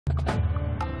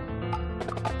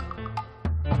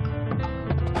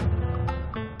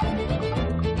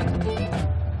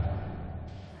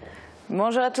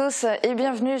Bonjour à tous et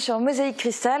bienvenue sur Mosaïque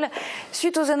Cristal.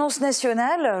 Suite aux annonces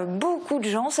nationales, beaucoup de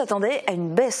gens s'attendaient à une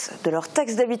baisse de leur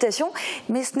taxe d'habitation,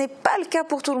 mais ce n'est pas le cas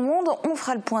pour tout le monde. On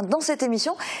fera le point dans cette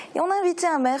émission et on a invité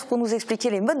un maire pour nous expliquer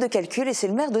les modes de calcul et c'est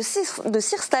le maire de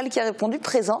Siersthal qui a répondu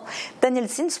présent. Daniel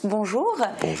Zintz, bonjour.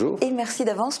 Bonjour. Et merci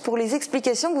d'avance pour les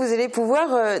explications que vous allez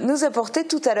pouvoir nous apporter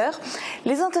tout à l'heure.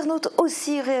 Les internautes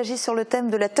aussi réagissent sur le thème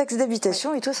de la taxe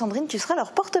d'habitation et toi Sandrine, tu seras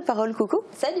leur porte-parole. Coucou.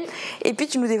 Salut. Et puis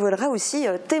tu nous dévoileras aussi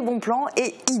tes bons plans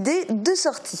et idées de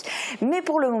sortie. Mais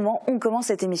pour le moment, on commence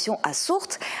cette émission à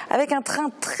Sourtes avec un train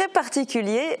très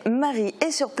particulier. Marie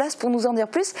est sur place pour nous en dire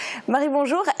plus. Marie,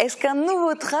 bonjour. Est-ce qu'un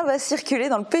nouveau train va circuler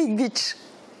dans le pays de Beach ?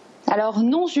 Alors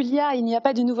non Julia, il n'y a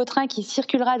pas de nouveau train qui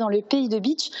circulera dans le pays de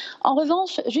Beach. En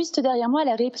revanche, juste derrière moi,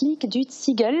 la réplique du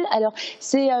Ziegel. Alors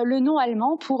c'est le nom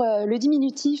allemand pour le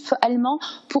diminutif allemand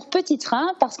pour petit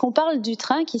train, parce qu'on parle du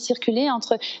train qui circulait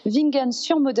entre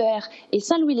Wingen-sur-Moder et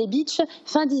Saint-Louis-les-Beach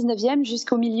fin 19e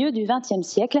jusqu'au milieu du 20e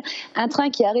siècle. Un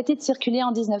train qui a arrêté de circuler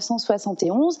en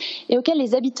 1971 et auquel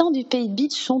les habitants du pays de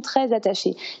Beach sont très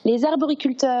attachés. Les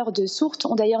arboriculteurs de Sourtes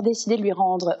ont d'ailleurs décidé de lui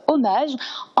rendre hommage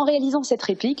en réalisant cette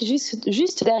réplique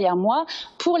juste derrière moi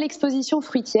pour l'exposition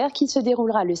fruitière qui se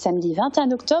déroulera le samedi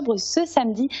 21 octobre, ce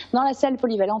samedi, dans la salle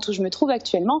polyvalente où je me trouve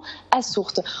actuellement à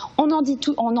Sourtes. On en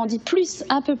dit plus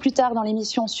un peu plus tard dans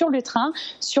l'émission sur le train,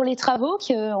 sur les travaux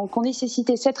qu'ont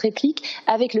nécessité cette réplique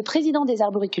avec le président des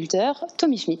arboriculteurs,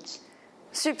 Tommy Schmidt.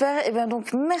 Super, et bien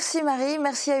donc merci Marie,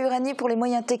 merci à Uranie pour les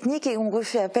moyens techniques et on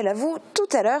refait appel à vous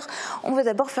tout à l'heure. On va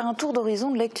d'abord faire un tour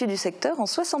d'horizon de l'actu du secteur en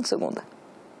 60 secondes.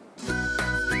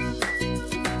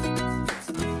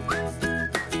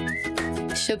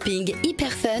 Shopping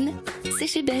hyper fun, c'est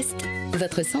chez Best,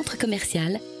 votre centre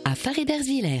commercial à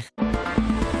Faré-d'Ersviller.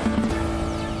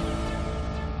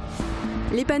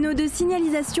 Les panneaux de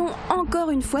signalisation encore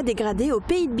une fois dégradés au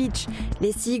pays de Beach.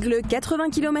 Les sigles 80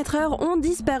 km/h ont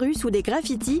disparu sous des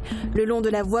graffitis le long de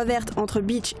la voie verte entre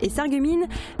Beach et Sarreguemines,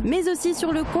 mais aussi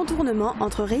sur le contournement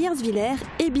entre Reyersviller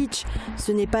et Beach.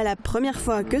 Ce n'est pas la première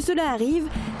fois que cela arrive.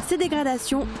 Ces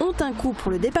dégradations ont un coût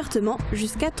pour le département,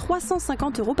 jusqu'à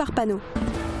 350 € par panneau.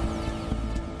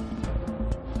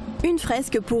 Une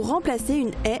fresque pour remplacer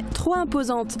une haie trop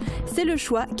imposante. C'est le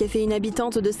choix qu'a fait une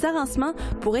habitante de Sarinsmain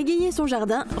pour égayer son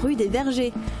jardin rue des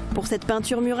Vergers. Pour cette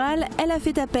peinture murale, elle a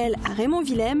fait appel à Raymond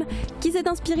Colling qui s'est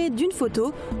inspiré d'une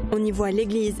photo. On y voit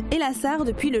l'église et la Sarre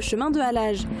depuis le chemin de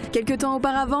halage. Quelque temps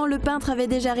auparavant, le peintre avait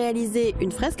déjà réalisé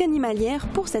une fresque animalière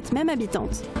pour cette même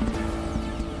habitante.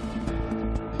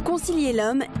 Concilier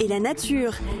l'homme et la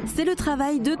nature, c'est le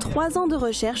travail de 3 ans de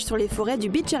recherche sur les forêts du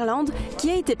Beacherland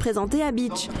qui a été présenté à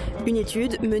Beach. Une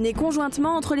étude menée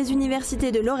conjointement entre les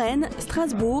universités de Lorraine,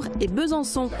 Strasbourg et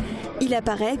Besançon. Il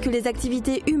apparaît que les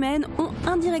activités humaines ont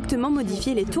indirectement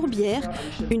modifié les tourbières,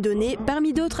 une donnée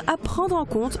parmi d'autres à prendre en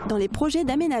compte dans les projets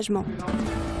d'aménagement.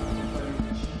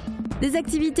 Des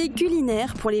activités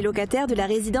culinaires pour les locataires de la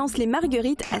résidence Les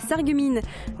Marguerites à Sarreguemines.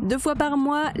 2 fois par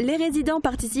mois, les résidents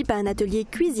participent à un atelier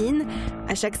cuisine.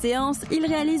 À chaque séance, ils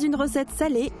réalisent une recette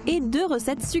salée et 2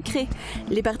 recettes sucrées.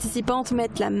 Les participantes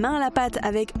mettent la main à la pâte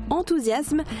avec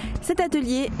enthousiasme. Cet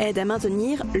atelier aide à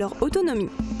maintenir leur autonomie.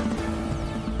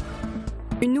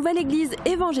 Une nouvelle église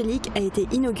évangélique a été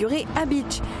inaugurée à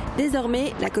Beach.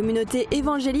 Désormais, la communauté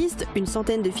évangéliste, une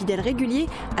centaine de fidèles réguliers,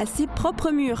 a ses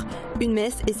propres murs. Une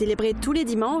messe est célébrée tous les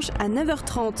dimanches à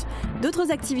 9h30.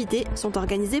 D'autres activités sont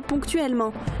organisées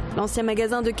ponctuellement. L'ancien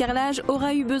magasin de carrelage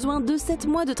aura eu besoin de 7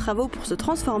 mois de travaux pour se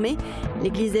transformer.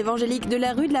 L'église évangélique de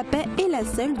la rue de la Paix est la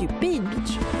seule du pays de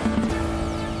Beach.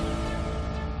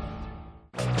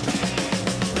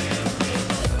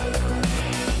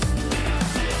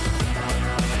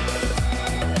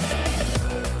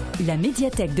 La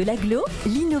médiathèque de l'Agglo,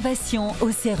 l'innovation au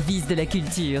service de la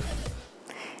culture.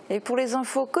 Et pour les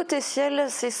infos côté ciel,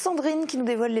 c'est Sandrine qui nous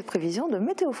dévoile les prévisions de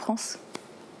Météo France.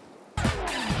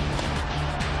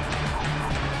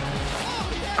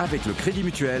 Avec le Crédit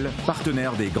Mutuel,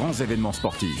 partenaire des grands événements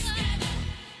sportifs.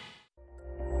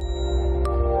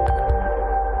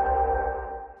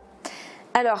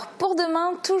 Alors, pour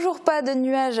demain, toujours pas de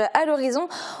nuages à l'horizon.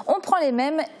 On prend les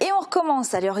mêmes et on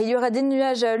recommence. Alors, il y aura des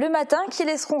nuages le matin qui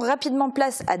laisseront rapidement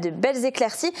place à de belles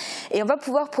éclaircies et on va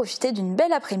pouvoir profiter d'une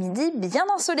belle après-midi bien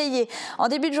ensoleillée. En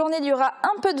début de journée, il y aura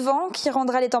un peu de vent qui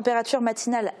rendra les températures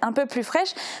matinales un peu plus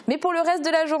fraîches. Mais pour le reste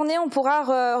de la journée, on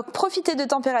pourra profiter de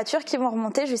températures qui vont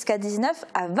remonter jusqu'à 19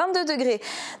 à 22 degrés.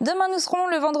 Demain, nous serons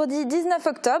le vendredi 19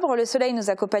 octobre. Le soleil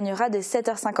nous accompagnera de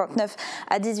 7h59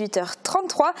 à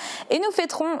 18h33 et nous fêterons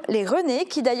fêterons les René,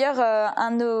 qui d'ailleurs,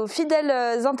 un de nos fidèles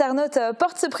internautes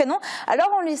porte ce prénom. Alors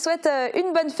on lui souhaite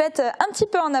une bonne fête un petit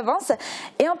peu en avance.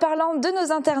 Et en parlant de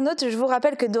nos internautes, je vous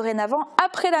rappelle que dorénavant,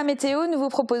 après la météo, nous vous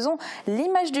proposons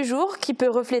l'image du jour qui peut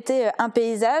refléter un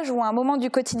paysage ou un moment du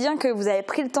quotidien que vous avez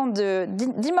pris le temps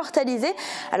d'immortaliser.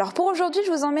 Alors pour aujourd'hui,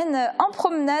 je vous emmène en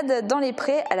promenade dans les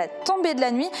prés à la tombée de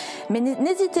la nuit. Mais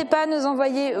n'hésitez pas à nous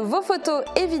envoyer vos photos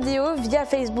et vidéos via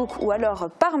Facebook ou alors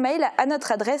par mail à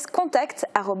notre adresse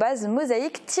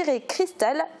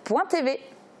contact@mosaïque-cristal.tv.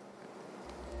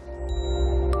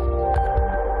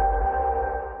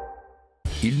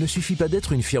 Il ne suffit pas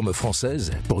d'être une firme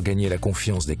française pour gagner la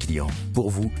confiance des clients. Pour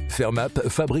vous, Fermap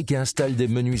fabrique et installe des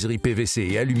menuiseries PVC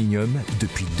et aluminium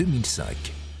depuis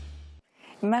 2005.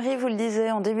 Marie vous le disait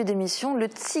en début d'émission, le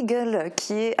Ziegel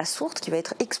qui est à Sourth, qui va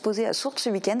être exposé à Sourth ce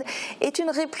week-end, est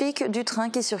une réplique du train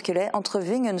qui circulait entre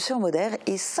Wingen-sur-Moder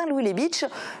et Saint-Louis-les-Bitches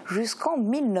jusqu'en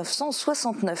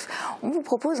 1969. On vous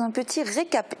propose un petit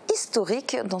récap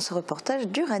historique dans ce reportage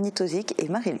d'Uranie Tozic et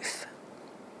Marie Luff.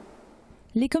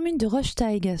 Les communes de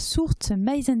Rochsteig, Sourth,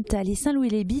 Meisenthal et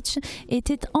Saint-Louis-les-Bitches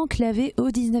étaient enclavées au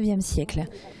XIXe siècle.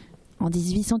 En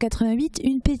 1888,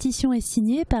 une pétition est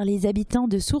signée par les habitants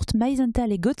de Sourth,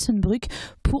 Meisenthal et Gotzenbrück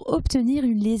pour obtenir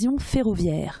une liaison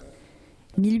ferroviaire.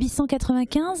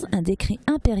 1895, un décret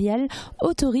impérial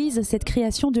autorise cette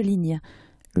création de ligne.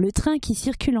 Le train qui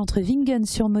circule entre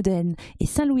Wingen-sur-Moder et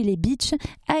Saint-Louis-les-Bitches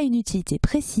a une utilité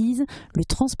précise, le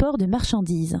transport de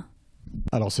marchandises.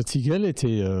 Alors ce Ziegel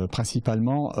était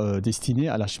principalement destiné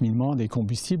à l'acheminement des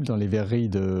combustibles dans la verrerie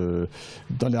de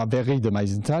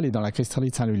Meisenthal et dans la cristallerie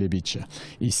de Saint-Louis-les-Bitches.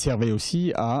 Il servait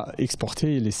aussi à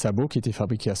exporter les sabots qui étaient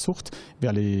fabriqués à Sourth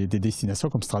vers des destinations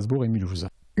comme Strasbourg et Mulhouse.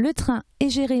 Le train est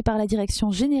géré par la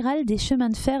Direction générale des chemins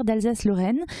de fer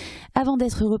d'Alsace-Lorraine, avant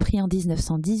d'être repris en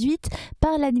 1918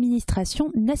 par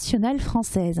l'administration nationale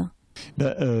française.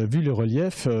 Vu le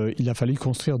relief, il a fallu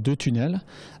construire deux tunnels,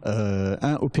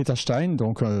 un au Peterstein,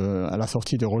 donc à la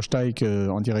sortie de Rochsteig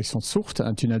en direction de Sourth,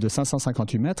 un tunnel de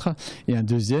 558 mètres, et un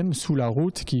deuxième sous la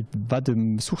route qui va de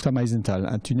Sourth à Meisenthal,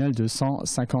 un tunnel de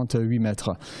 158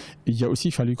 mètres. Il a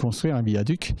aussi fallu construire un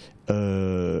viaduc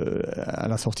à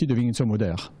la sortie de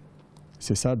Wingen-sur-Moder.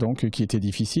 C'est ça donc qui était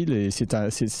difficile et c'est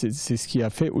ce qui a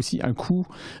fait aussi un coût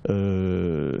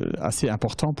assez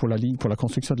important pour la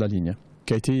construction de la ligne,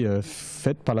 qui a été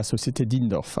faite par la société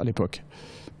Dindorf à l'époque.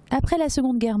 Après la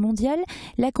Seconde Guerre mondiale,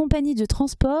 la compagnie de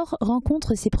transport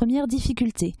rencontre ses premières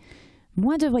difficultés.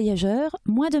 Moins de voyageurs,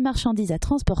 moins de marchandises à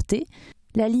transporter.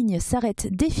 La ligne s'arrête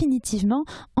définitivement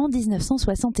en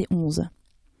 1971.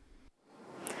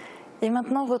 Et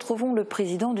maintenant, retrouvons le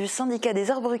président du syndicat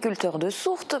des arboriculteurs de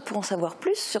Sourth pour en savoir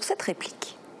plus sur cette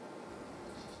réplique.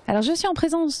 Alors je suis en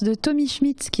présence de Tommy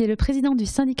Schmitt, qui est le président du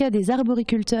syndicat des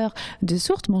arboriculteurs de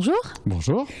Sourth. Bonjour.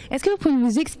 Bonjour. Est-ce que vous pouvez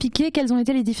nous expliquer quelles ont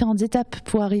été les différentes étapes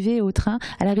pour arriver au train,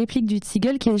 à la réplique du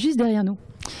Ziegel qui est juste derrière nous ?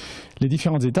 Les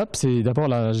différentes étapes, c'est d'abord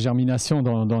la germination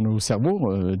dans nos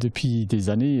cerveaux. Depuis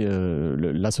des années,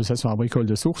 l'association agricole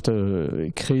de Sourth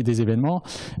crée des événements,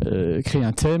 crée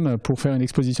un thème pour faire une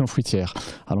exposition fruitière.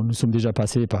 Alors nous sommes déjà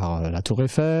passés par la Tour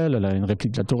Eiffel, une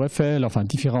réplique de la Tour Eiffel, enfin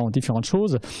différentes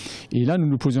choses. Et là, nous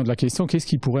nous posions de la question, qu'est-ce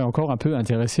qui pourrait encore un peu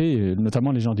intéresser,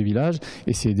 notamment les gens du village.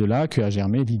 Et c'est de là qu'a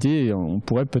germé l'idée, on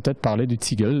pourrait peut-être parler du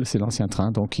Ziegel, c'est l'ancien train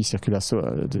donc, qui circule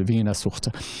de Wingen à Sourth.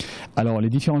 Alors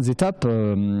les différentes étapes,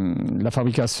 la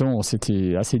fabrication,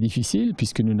 c'était assez difficile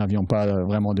puisque nous n'avions pas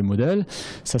vraiment de modèle.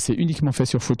 Ça s'est uniquement fait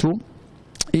sur photo.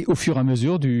 Et au fur et à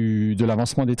mesure de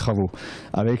l'avancement des travaux,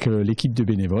 avec l'équipe de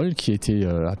bénévoles qui était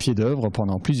à pied d'œuvre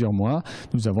pendant plusieurs mois,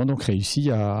 nous avons donc réussi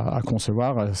à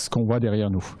concevoir ce qu'on voit derrière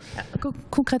nous.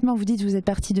 Concrètement, vous dites que vous êtes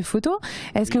parti de photos.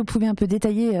 Est-ce que vous pouvez un peu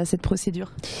détailler cette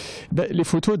procédure ? Les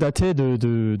photos dataient du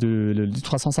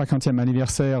 350e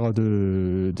anniversaire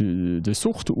de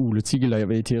Sourth, où le Ziegel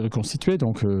avait été reconstitué.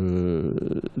 Donc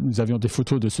nous avions des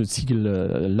photos de ce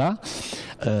Ziegel-là.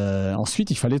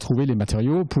 Ensuite, il fallait trouver les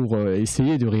matériaux pour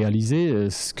essayer de réaliser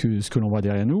ce que l'on voit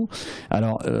derrière nous.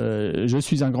 Alors, je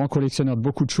suis un grand collectionneur de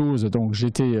beaucoup de choses, donc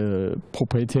j'étais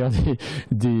propriétaire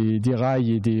des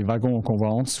rails et des wagons qu'on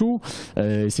voit en dessous.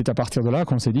 C'est à partir de là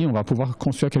qu'on s'est dit on va pouvoir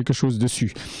construire quelque chose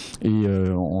dessus. Et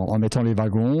en mettant les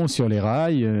wagons sur les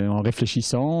rails, en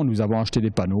réfléchissant, nous avons acheté des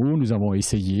panneaux, nous avons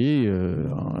essayé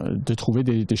de trouver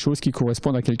des choses qui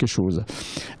correspondent à quelque chose.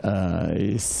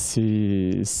 Et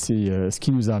c'est ce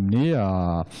qui nous a amené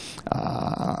à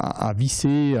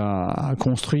visser, à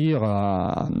construire,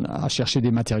 à chercher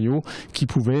des matériaux qui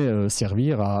pouvaient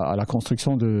servir à la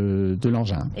construction de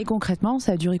l'engin. Et concrètement,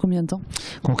 ça a duré combien de temps ?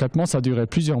 Concrètement, ça a duré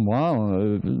plusieurs mois.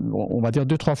 On va dire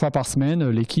 2-3 fois par semaine,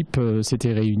 l'équipe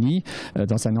s'était réunie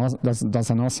dans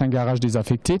un ancien garage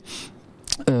désaffecté.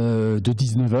 de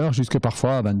 19h jusqu'à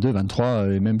parfois 22,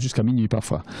 23 et même jusqu'à minuit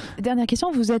parfois. Dernière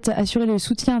question, vous êtes assuré le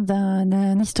soutien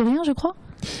d'un historien, je crois ?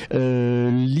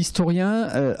 L'historien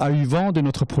a eu vent de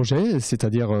notre projet,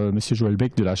 c'est-à-dire Monsieur Joël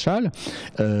Beck de la Chale,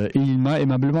 et il m'a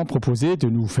aimablement proposé de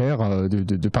nous faire,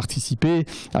 de participer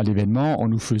à l'événement en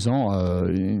nous faisant,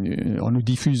 en nous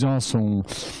diffusant son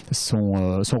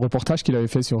reportage qu'il avait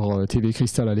fait sur TV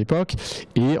Cristal à l'époque,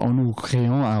 et en nous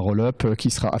créant un roll-up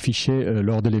qui sera affiché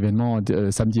lors de l'événement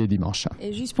samedi et dimanche.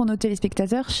 Et juste pour nos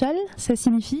téléspectateurs, Chale, ça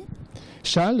signifie ?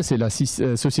 Chale, c'est la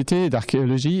Société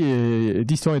d'archéologie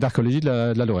d'histoire et d'archéologie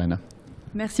de la Lorraine.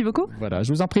 Merci beaucoup. Voilà,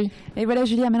 je vous en prie. Et voilà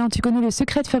Julia, maintenant tu connais le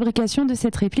secret de fabrication de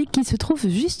cette réplique qui se trouve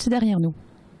juste derrière nous.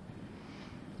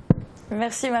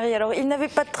 Merci Marie. Alors, ils n'avaient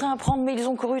pas de train à prendre, mais ils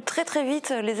ont couru très très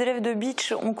vite. Les élèves de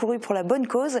Beach ont couru pour la bonne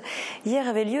cause. Hier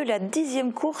avait lieu la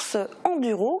 10e course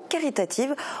enduro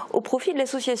caritative au profit de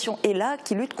l'association ELA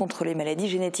qui lutte contre les maladies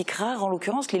génétiques rares, en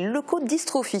l'occurrence les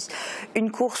leucodystrophies.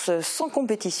 Une course sans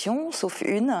compétition, sauf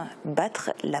une,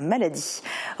 battre la maladie.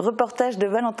 Reportage de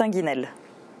Valentin Guinel.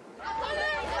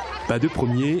 Pas de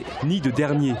premier ni de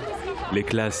dernier. Les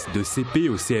classes de CP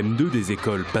au CM2 des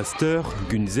écoles Pasteur,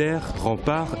 Gunzer,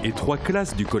 Rempart et 3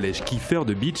 classes du collège Kiefer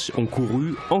de Beach ont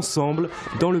couru ensemble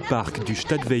dans le parc du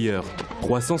Stadtweiher.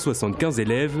 375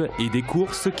 élèves et des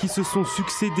courses qui se sont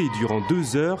succédées durant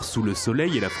 2 heures sous le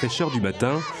soleil et la fraîcheur du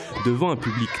matin, devant un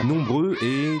public nombreux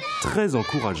et très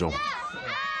encourageant.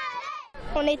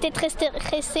 On était très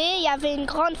stressés, il y avait une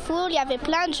grande foule, il y avait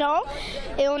plein de gens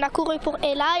et on a couru pour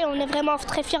Ella et on est vraiment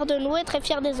très fiers de nous et très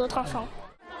fiers des autres enfants.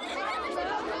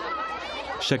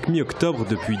 Chaque mi-octobre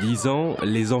depuis 10 ans,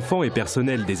 les enfants et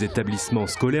personnels des établissements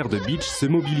scolaires de Beach se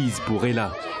mobilisent pour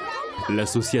Ella.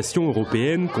 L'association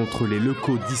européenne contre les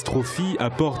leucodystrophies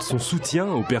apporte son soutien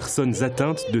aux personnes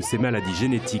atteintes de ces maladies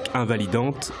génétiques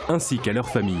invalidantes ainsi qu'à leurs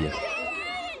familles.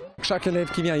 Chaque élève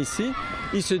qui vient ici,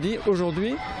 il se dit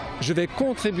aujourd'hui, je vais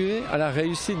contribuer à la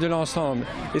réussite de l'ensemble.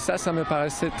 Et ça me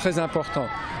paraissait très important.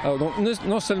 Alors donc,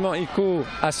 non seulement il court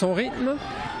à son rythme,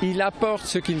 il apporte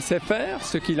ce qu'il sait faire,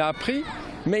 ce qu'il a appris,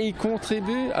 mais il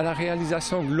contribue à la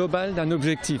réalisation globale d'un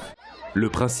objectif. Le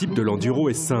principe de l'enduro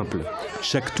est simple.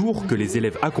 Chaque tour que les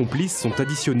élèves accomplissent sont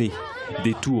additionnés.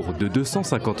 Des tours de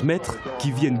 250 mètres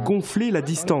qui viennent gonfler la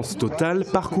distance totale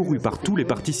parcourue par tous les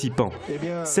participants.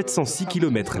 706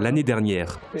 km l'année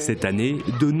dernière. Cette année,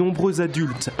 de nombreux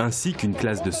adultes ainsi qu'une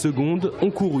classe de seconde ont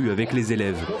couru avec les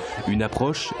élèves. Une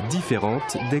approche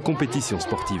différente des compétitions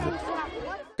sportives.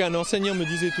 Un enseignant me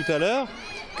disait tout à l'heure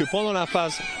que pendant la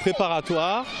phase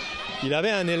préparatoire, il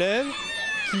avait un élève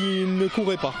qui ne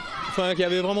courait pas, enfin qui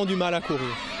avait vraiment du mal à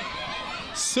courir.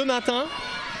 Ce matin,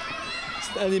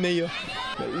 c'est un des meilleurs.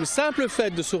 Le simple fait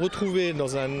de se retrouver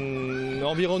dans un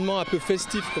environnement un peu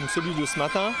festif comme celui de ce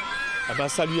matin,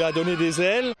 ça lui a donné des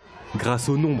ailes. Grâce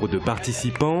au nombre de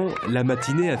participants, la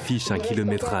matinée affiche un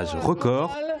kilométrage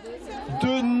record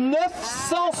de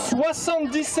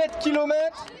 977 km.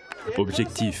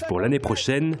 Objectif pour l'année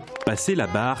prochaine, passer la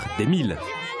barre des 1000.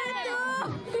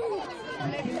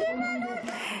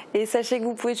 Et sachez que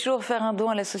vous pouvez toujours faire un don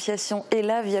à l'association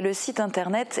ELA via le site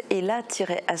internet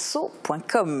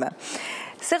ela-asso.com.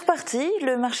 C'est reparti,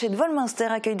 le marché de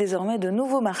Volmunster accueille désormais de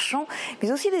nouveaux marchands,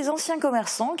 mais aussi des anciens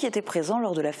commerçants qui étaient présents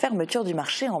lors de la fermeture du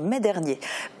marché en mai dernier.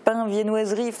 Pain,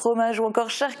 viennoiserie, fromage ou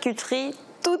encore charcuterie,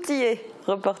 tout y est.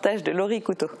 Reportage de Laurie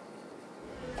Couteau.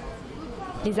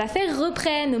 Les affaires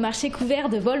reprennent au marché couvert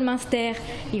de Volmunster.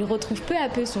 Il retrouve peu à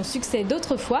peu son succès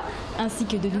d'autrefois, ainsi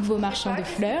que de nouveaux marchands de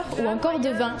fleurs ou encore de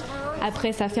vin.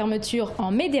 Après sa fermeture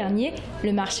en mai dernier,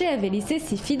 le marché avait laissé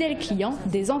ses fidèles clients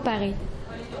désemparés.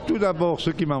 Tout d'abord, ce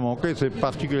qui m'a manqué, c'est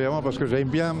particulièrement parce que j'aime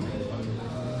bien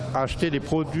acheter des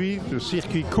produits de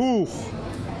circuit court.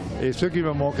 Et ce qui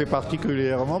me manquait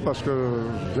particulièrement, parce que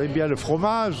j'aime bien le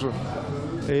fromage,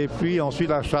 et puis ensuite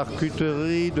la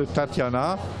charcuterie de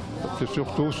Tatiana. C'est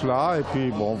surtout cela, et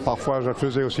puis bon, parfois je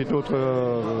faisais aussi d'autres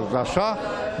achats,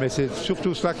 mais c'est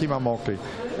surtout cela qui m'a manqué.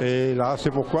 Et là,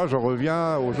 c'est pourquoi je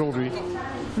reviens aujourd'hui.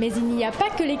 Mais il n'y a pas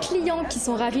que les clients qui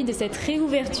sont ravis de cette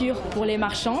réouverture. Pour les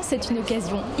marchands, c'est une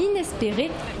occasion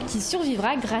inespérée qui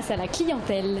survivra grâce à la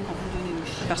clientèle.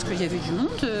 Parce qu'il y avait du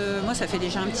monde, moi ça fait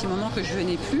déjà un petit moment que je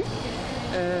venais plus.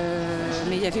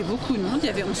 Mais il y avait beaucoup de monde,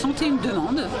 on sentait une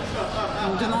demande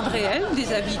réelle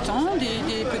des habitants,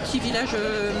 des petits villages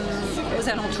aux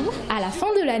alentours. À la fin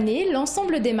de l'année,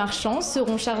 l'ensemble des marchands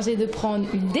seront chargés de prendre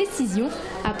une décision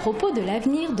à propos de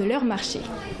l'avenir de leur marché.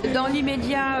 Dans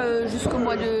l'immédiat jusqu'au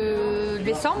mois de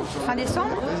décembre, fin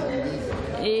décembre,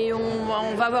 et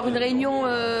on va avoir une réunion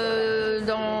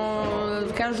dans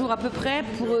 15 jours à peu près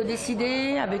pour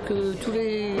décider avec tous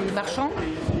les marchands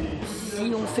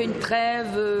si on fait une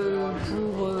trêve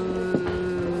pour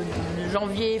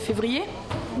janvier, février,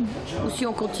 ou si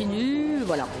on continue,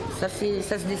 voilà. Ça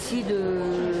se décide,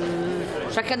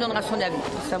 chacun donnera son avis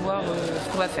pour savoir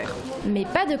ce qu'on va faire. Mais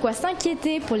pas de quoi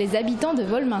s'inquiéter pour les habitants de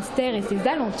Volmunster et ses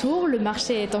alentours. Le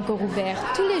marché est encore ouvert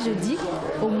tous les jeudis,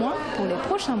 au moins pour les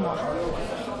prochains mois.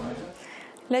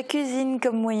 La cuisine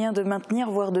comme moyen de maintenir,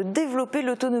 voire de développer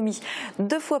l'autonomie.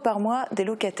 2 fois par mois, des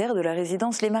locataires de la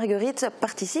résidence Les Marguerites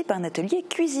participent à un atelier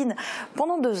cuisine.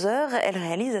 Pendant 2 heures, elles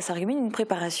réalisent à Sarreguemines une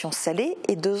préparation salée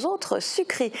et 2 autres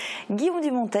sucrées. Guillaume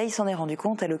Dumonteil s'en est rendu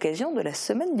compte à l'occasion de la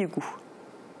semaine du goût.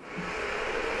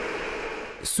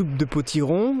 Soupe de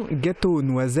potiron, gâteau aux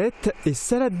noisettes et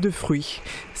salade de fruits.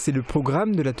 C'est le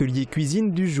programme de l'atelier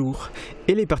cuisine du jour.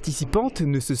 Et les participantes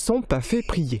ne se sont pas fait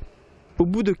prier. Au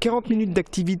bout de 40 minutes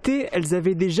d'activité, elles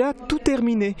avaient déjà tout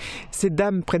terminé. Ces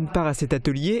dames prennent part à cet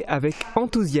atelier avec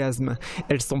enthousiasme.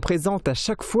 Elles sont présentes à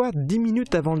chaque fois 10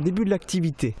 minutes avant le début de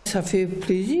l'activité. Ça fait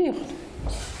plaisir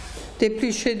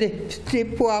d'éplucher des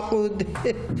poireaux, des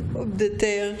pommes de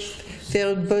terre,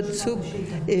 faire une bonne soupe.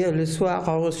 Et le soir,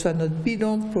 on reçoit notre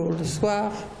bidon pour le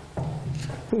soir,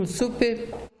 pour le souper.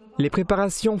 Les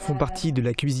préparations font partie de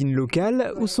la cuisine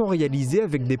locale ou sont réalisées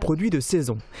avec des produits de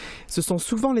saison. Ce sont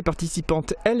souvent les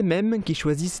participantes elles-mêmes qui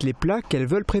choisissent les plats qu'elles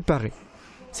veulent préparer.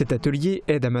 Cet atelier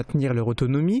aide à maintenir leur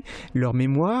autonomie, leur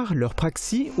mémoire, leur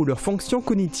praxis ou leur fonction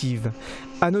cognitive.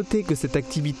 À noter que cette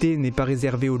activité n'est pas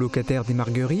réservée aux locataires des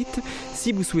Marguerites.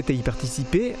 Si vous souhaitez y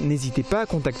participer, n'hésitez pas à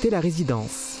contacter la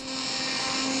résidence.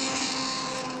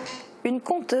 Une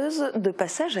conteuse de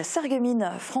passage à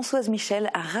Sarreguemines. Françoise Michel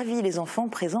a ravi les enfants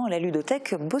présents à la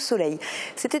ludothèque Beau Soleil.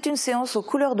 C'était une séance aux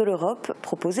couleurs de l'Europe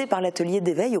proposée par l'atelier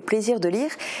d'éveil au plaisir de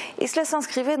lire. Et cela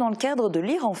s'inscrivait dans le cadre de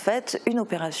Lire en Fête, une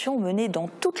opération menée dans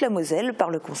toute la Moselle par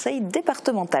le conseil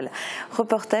départemental.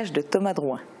 Reportage de Thomas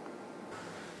Drouin.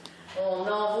 On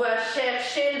envoie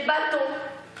chercher le bâton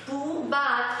pour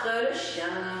battre le chien.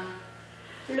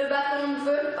 Le bâton ne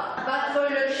veut pas battre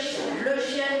le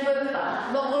chien ne veut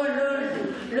pas mordre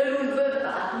le loup ne veut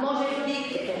pas manger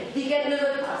Piquette ne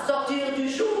veut pas sortir du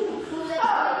chou.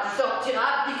 Ah, tu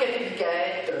sortiras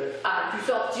Piquette, ah, tu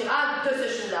sortiras de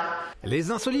ce chou-là.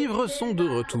 Les insolivres sont de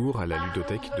retour à la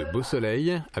ludothèque de Beau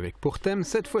Soleil, avec pour thème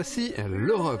cette fois-ci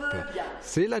l'Europe.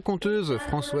 C'est la conteuse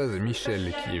Françoise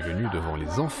Michel qui est venue devant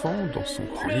les enfants dans son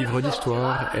grand livre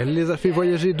d'histoire. Elle les a fait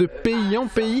voyager de pays en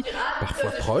pays,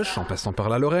 parfois proches en passant par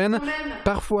la Lorraine,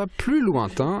 parfois plus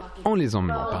lointains en les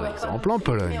emmenant par exemple en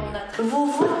Pologne.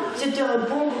 Vovo, c'était un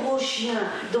bon gros chien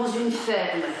dans une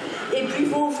ferme. Et puis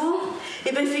Vovo,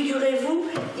 eh bien figurez-vous,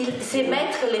 ses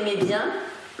maîtres l'aimaient bien.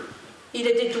 Il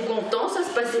était tout content, ça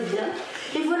se passait bien.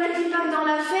 Et voilà qu'il part dans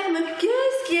la ferme.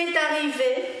 Qu'est-ce qui est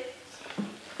arrivé?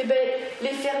 Eh bien, les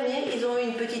fermiers, ils ont eu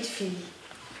une petite fille.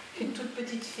 Une toute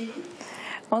petite fille.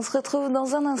 On se retrouve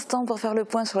dans un instant pour faire le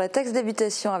point sur la taxe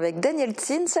d'habitation avec Daniel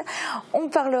Zintz. On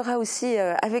parlera aussi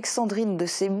avec Sandrine de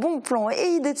ses bons plans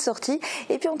et idées de sortie.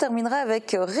 Et puis on terminera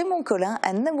avec Raymond Colling,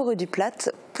 un amoureux du plat,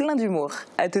 plein d'humour.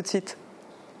 A tout de suite.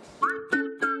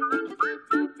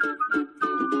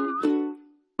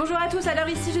 Bonjour à tous, alors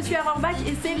ici je suis à Rohrbach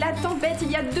et c'est la tempête,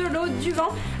 il y a de l'eau, du vent.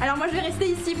 Alors moi je vais rester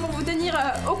ici pour vous tenir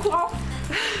au courant.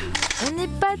 On n'est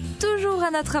pas toujours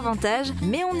à notre avantage,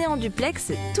 mais on est en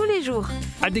duplex tous les jours.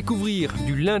 À découvrir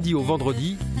du lundi au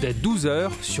vendredi dès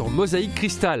 12h sur Mosaïque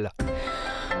Cristal.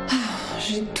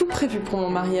 J'ai tout prévu pour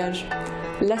mon mariage.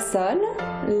 La salle,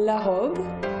 la robe,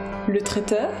 le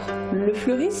traiteur, le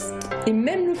fleuriste et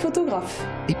même le photographe.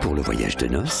 Et pour le voyage de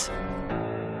noces,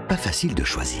 pas facile de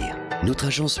choisir. Notre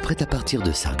agence prêt-à-partir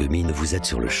de Sarreguemines vous aide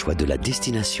sur le choix de la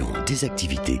destination, des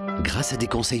activités, grâce à des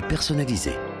conseils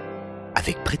personnalisés.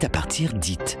 Avec prêt-à-partir,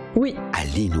 dites oui à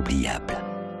l'inoubliable.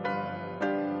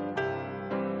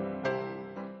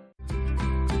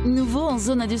 Nouveau en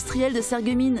zone industrielle de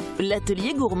Sarreguemines,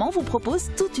 l'atelier gourmand vous propose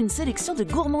toute une sélection de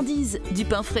gourmandises, du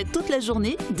pain frais toute la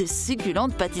journée, de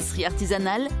succulentes pâtisseries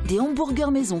artisanales, des hamburgers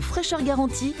maison fraîcheur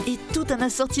garantie et tout un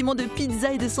assortiment de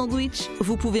pizzas et de sandwichs.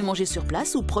 Vous pouvez manger sur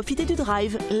place ou profiter du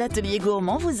drive. L'atelier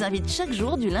gourmand vous invite chaque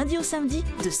jour du lundi au samedi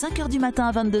de 5h du matin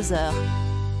à 22h.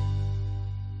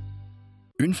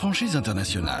 Une franchise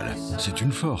internationale, c'est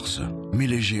une force. Mais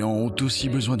les géants ont aussi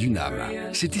besoin d'une âme.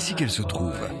 C'est ici qu'elle se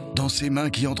trouve, dans ces mains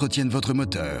qui entretiennent votre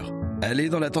moteur. Elle est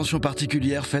dans l'attention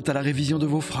particulière faite à la révision de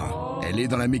vos freins. Elle est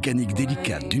dans la mécanique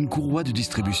délicate d'une courroie de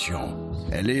distribution.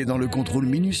 Elle est dans le contrôle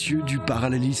minutieux du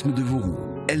parallélisme de vos roues.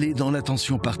 Elle est dans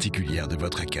l'attention particulière de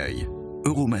votre accueil.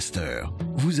 Volmunster,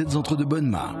 vous êtes entre de bonnes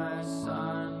mains.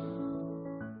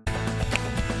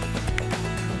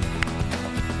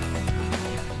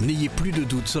 N'ayez plus de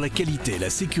doute sur la qualité et la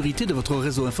sécurité de votre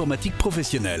réseau informatique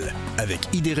professionnel. Avec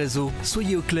ID Réseau,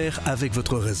 soyez au clair avec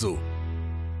votre réseau.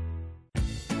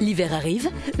 L'hiver arrive,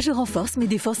 je renforce mes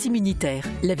défenses immunitaires.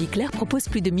 La Vie Claire propose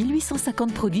plus de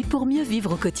 1850 produits pour mieux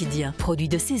vivre au quotidien. Produits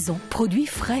de saison, produits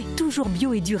frais, toujours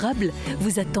bio et durables,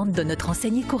 vous attendent dans notre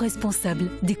enseigne éco-responsable.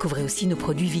 Découvrez aussi nos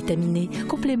produits vitaminés,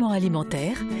 compléments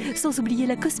alimentaires, sans oublier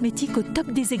la cosmétique au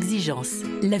top des exigences.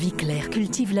 La Vie Claire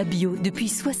cultive la bio depuis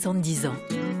 70 ans.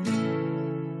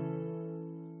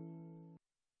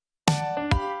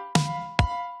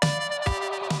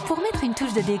 Pour mettre une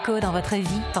touche de déco dans votre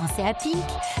vie, pensez à Pink.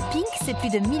 Pink, c'est plus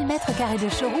de 1000 mètres carrés de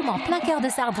showroom en plein cœur de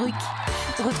Sarrebruck.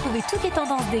 Retrouvez toutes les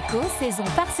tendances déco, saison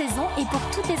par saison et pour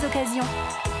toutes les occasions.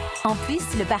 En plus,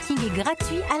 le parking est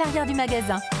gratuit à l'arrière du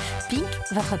magasin. Pink,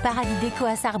 votre paradis déco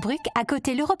à Sarrebruck, à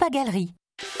côté l'Europa Galerie.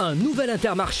 Un nouvel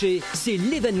Intermarché, c'est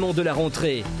l'événement de la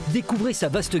rentrée. Découvrez sa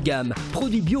vaste gamme,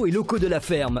 produits bio et locaux de la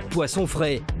ferme, poissons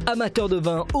frais. Amateurs de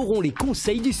vin auront les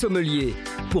conseils du sommelier.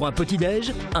 Pour un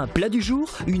petit-déj, un plat du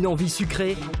jour, une envie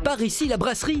sucrée, par ici la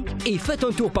brasserie. Et faites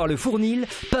un tour par le Fournil,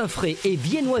 pain frais et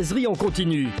viennoiserie en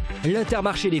continu.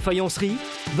 L'Intermarché des faïenceries,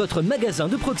 votre magasin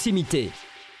de proximité.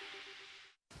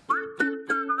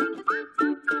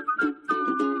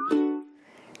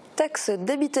 Taxe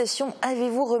d'habitation,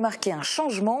 avez-vous remarqué un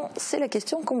changement? C'est la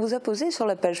question qu'on vous a posée sur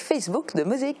la page Facebook de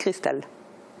Mosaïque Cristal.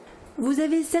 Vous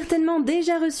avez certainement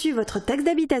déjà reçu votre taxe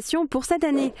d'habitation pour cette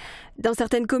année. Dans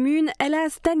certaines communes, elle a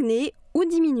stagné ou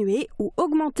diminué ou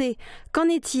augmenté. Qu'en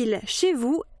est-il chez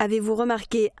vous? Avez-vous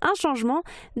remarqué un changement?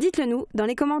 Dites-le nous dans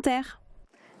les commentaires.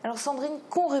 Alors Sandrine,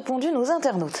 qu'ont répondu nos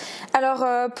internautes? Alors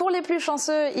pour les plus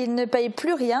chanceux, ils ne payent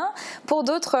plus rien. Pour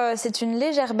d'autres, c'est une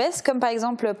légère baisse, comme par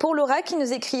exemple pour Laura qui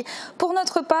nous écrit « Pour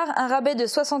notre part, un rabais de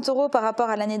 60 € par rapport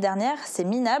à l'année dernière, c'est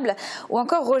minable ». Ou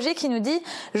encore Roger qui nous dit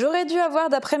 « J'aurais dû avoir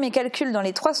d'après mes calculs dans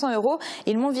les 300 €,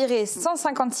 ils m'ont viré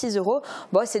 156 €.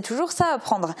 Bon, c'est toujours ça à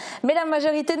prendre ». Mais la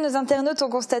majorité de nos internautes ont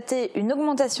constaté une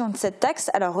augmentation de cette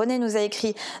taxe. Alors René nous a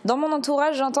écrit « Dans mon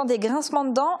entourage, j'entends des grincements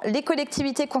de dents. Les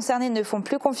collectivités concernées ne font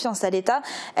plus confiance à l'État.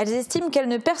 Elles estiment qu'elles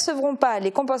ne percevront pas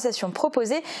les compensations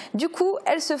proposées. Du coup,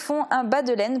 elles se font un bas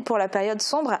de laine pour la période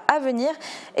sombre à venir. »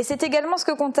 Et c'est également ce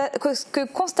que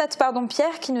constate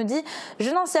Pierre qui nous dit «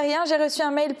 Je n'en sais rien, j'ai reçu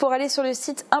un mail pour aller sur le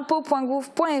site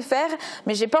impôts.gouv.fr,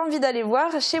 mais j'ai pas envie d'aller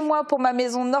voir. Chez moi, pour ma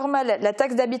maison normale, la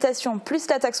taxe d'habitation plus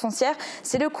la taxe foncière,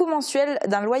 c'est le coût mensuel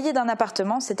d'un loyer d'un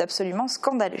appartement. C'est absolument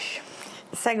scandaleux. »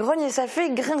 Ça grogne et ça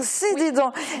fait grincer des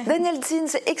dents. Daniel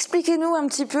Zintz, expliquez-nous un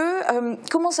petit peu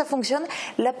comment ça fonctionne.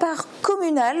 La part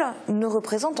communale ne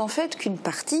représente en fait qu'une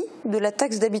partie de la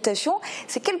taxe d'habitation.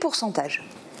 C'est quel pourcentage ?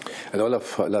 Alors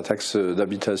la taxe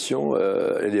d'habitation,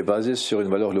 elle est basée sur une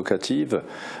valeur locative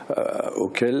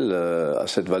auquel à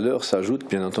cette valeur s'ajoute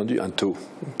bien entendu un taux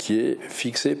qui est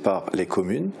fixé par les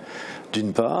communes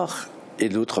d'une part. Et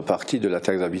l'autre partie de la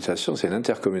taxe d'habitation, c'est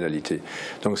l'intercommunalité.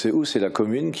 Donc c'est la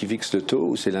commune qui fixe le taux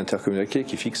ou c'est l'intercommunalité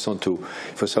qui fixe son taux.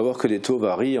 Il faut savoir que les taux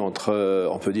varient entre,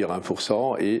 on peut dire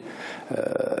 1% et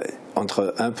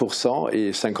entre 1%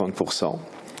 et 50%.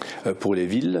 Pour les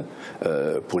villes,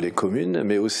 pour les communes,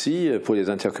 mais aussi pour les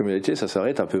intercommunalités, ça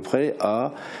s'arrête à peu près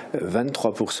à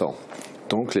 23%.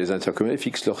 Donc les intercommunalités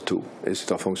fixent leur taux. Et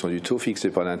c'est en fonction du taux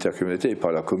fixé par l'intercommunalité et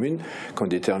par la commune qu'on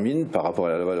détermine, par rapport à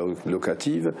la valeur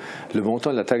locative, le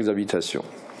montant de la taxe d'habitation.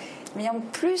 Mais en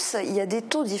plus, il y a des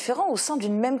taux différents au sein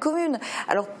d'une même commune.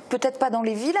 Alors peut-être pas dans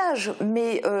les villages,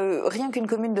 mais rien qu'une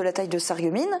commune de la taille de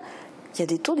Sarreguemines, il y a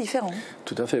des taux différents.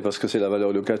 Tout à fait, parce que c'est la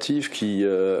valeur locative qui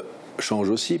change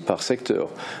aussi par secteur.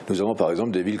 Nous avons par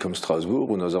exemple des villes comme Strasbourg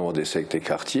où nous avons des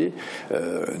quartiers,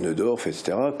 Neudorf,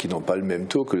 etc., qui n'ont pas le même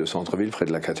taux que le centre-ville près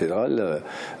de la cathédrale,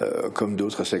 comme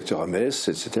d'autres secteurs à Metz,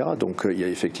 etc. Donc il y a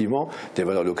effectivement des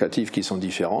valeurs locatives qui sont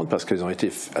différentes parce qu'elles ont été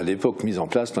à l'époque mises en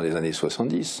place dans les années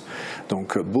 70.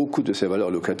 Donc beaucoup de ces valeurs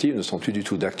locatives ne sont plus du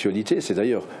tout d'actualité. C'est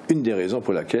d'ailleurs une des raisons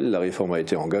pour laquelle la réforme a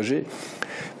été engagée,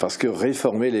 parce que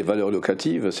réformer les valeurs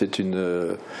locatives, c'est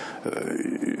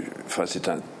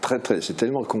c'est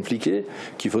tellement compliqué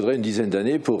qu'il faudrait une dizaine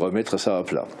d'années pour mettre ça à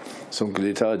plat. Donc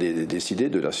l'État a décidé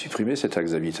de la supprimer, cette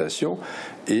taxe d'habitation,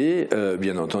 et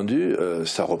bien entendu,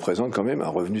 ça représente quand même un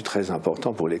revenu très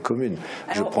important pour les communes.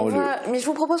 Alors, mais je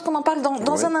vous propose qu'on en parle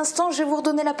dans un instant. Je vais vous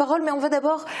redonner la parole, mais on va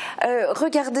d'abord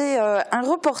regarder un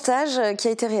reportage qui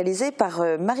a été réalisé par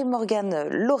Marie-Morgane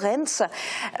Lorenz.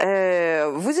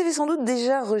 Vous avez sans doute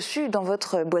déjà reçu dans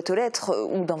votre boîte aux lettres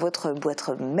ou dans votre boîte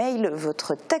mail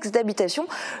votre taxe d'habitation.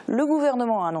 Le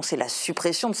gouvernement a annoncé la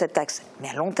suppression de cette taxe, mais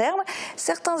à long terme.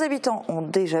 Certains habitants ont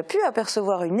déjà pu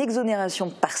apercevoir une exonération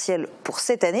partielle pour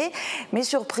cette année, mais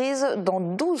surprise, dans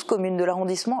 12 communes de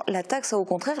l'arrondissement, la taxe a au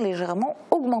contraire légèrement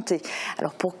augmenté.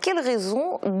 Alors pour quelles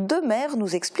raisons? 2 maires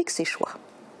nous expliquent ces choix.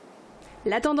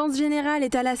 La tendance générale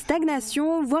est à la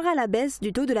stagnation, voire à la baisse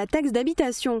du taux de la taxe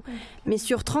d'habitation. Mais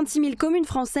sur 36 000 communes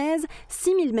françaises,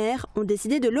 6 000 maires ont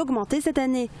décidé de l'augmenter cette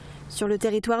année. Sur le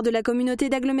territoire de la communauté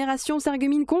d'agglomération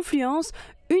Sarreguemines-Confluence,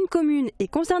 une commune est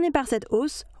concernée par cette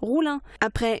hausse, Roulin.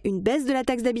 Après une baisse de la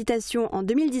taxe d'habitation en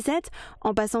 2017,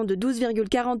 en passant de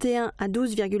 12,41 à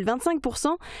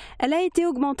 12,25%, elle a été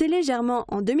augmentée légèrement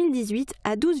en 2018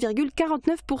 à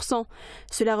 12,49%.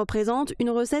 Cela représente une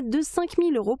recette de 5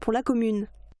 000 € pour la commune.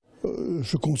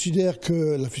 Je considère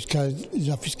que la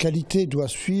fiscalité doit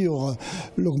suivre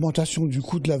l'augmentation du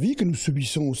coût de la vie que nous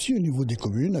subissons aussi au niveau des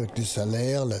communes avec les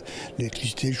salaires,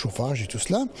 l'électricité, le chauffage et tout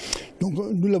cela. Donc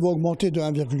nous l'avons augmenté de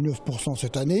 1,9%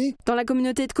 cette année. Dans la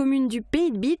communauté de communes du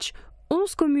Pays de Bitche,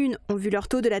 11 communes ont vu leur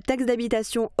taux de la taxe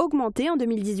d'habitation augmenter en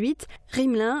 2018.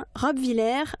 Rimelin,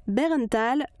 Robwiller,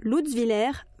 Berenthal,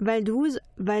 Lutzwiller, Valdouze,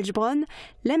 Walsbronn,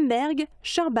 Lemberg,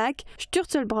 Schorbach,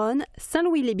 Sturzelbronn,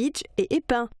 Saint-Louis-les-Bitches et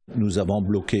Épin. Nous avons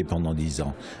bloqué pendant 10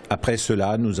 ans. Après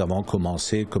cela, nous avons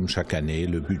commencé, comme chaque année,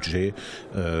 le budget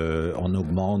on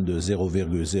augmente de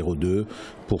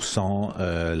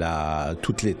 0,02%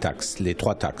 toutes les taxes, les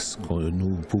 3 taxes que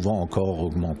nous pouvons encore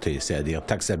augmenter, c'est-à-dire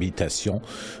taxe d'habitation,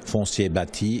 foncier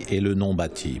bâti et le non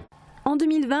bâti. En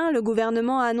 2020, le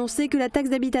gouvernement a annoncé que la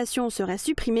taxe d'habitation serait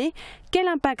supprimée. Quel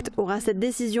impact aura cette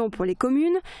décision pour les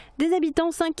communes? Des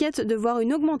habitants s'inquiètent de voir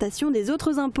une augmentation des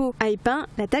autres impôts. À Épin,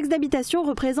 la taxe d'habitation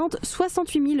représente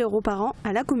 68 000 € par an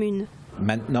à la commune.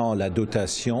 Maintenant, la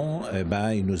dotation,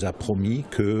 il nous a promis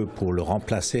que pour le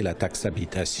remplacer, la taxe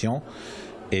d'habitation,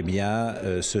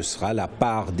 ce sera la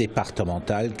part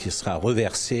départementale qui sera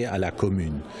reversée à la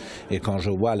commune. Et quand je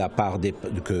vois la part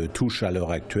que touche à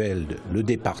l'heure actuelle le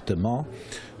département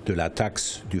de la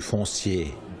taxe du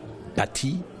foncier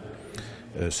bâti,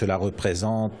 cela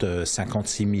représente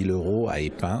 56 000 € à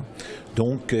Épin.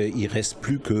 Donc il ne reste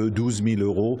plus que 12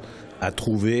 000 € à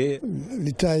trouver.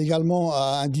 L'État également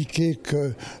a indiqué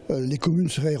que les communes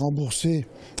seraient remboursées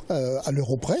à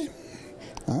l'euro près.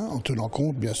 En tenant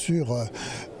compte bien sûr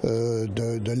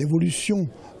de l'évolution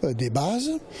des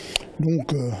bases.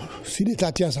 Donc si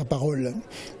l'État tient sa parole,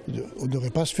 on ne devrait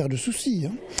pas se faire de soucis.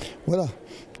 Voilà.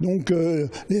 Donc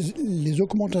les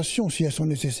augmentations, si elles sont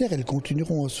nécessaires, elles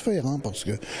continueront à se faire, parce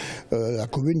que la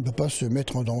commune ne peut pas se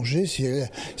mettre en danger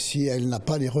si elle n'a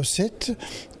pas les recettes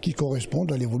qui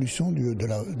correspondent à l'évolution du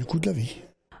coût de la vie.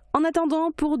 En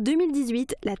attendant, pour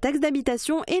 2018, la taxe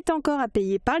d'habitation est encore à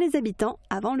payer par les habitants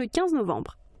avant le 15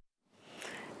 novembre.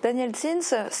 Daniel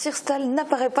Zintz, Siersthal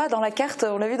n'apparaît pas dans la carte.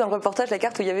 On l'a vu dans le reportage, la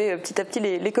carte où il y avait petit à petit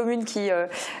les communes qui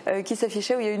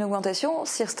s'affichaient, où il y a eu une augmentation.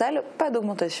 Siersthal, pas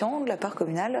d'augmentation de la part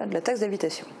communale de la taxe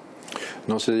d'habitation.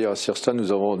 Non, c'est-à-dire à Siersthal,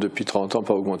 nous avons depuis 30 ans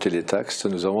pas augmenté les taxes,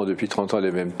 nous avons depuis 30 ans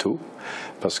les mêmes taux,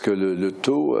 parce que le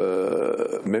taux,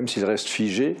 même s'il reste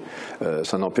figé,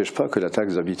 ça n'empêche pas que la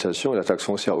taxe d'habitation et la taxe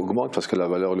foncière augmentent, parce que la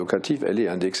valeur locative, elle est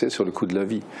indexée sur le coût de la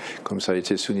vie, comme ça a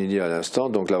été souligné à l'instant.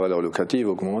 Donc la valeur locative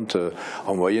augmente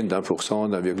en moyenne d'1%,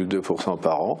 d'1,2%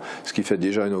 par an, ce qui fait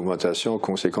déjà une augmentation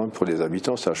conséquente pour les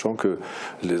habitants, sachant que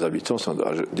les habitants sont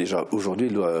déjà aujourd'hui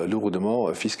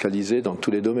lourdement fiscalisés dans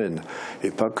tous les domaines,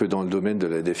 et pas que dans le domaine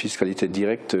des fiscalités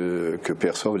directes que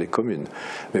perçoivent les communes.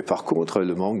 Mais par contre,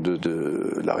 le manque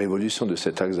de la révolution de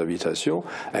cette taxe d'habitation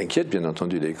inquiète bien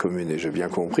entendu les communes, et j'ai bien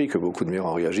compris que beaucoup de maires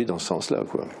ont réagi dans ce sens-là.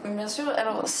 Bien sûr.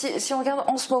 Alors si on regarde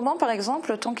en ce moment, par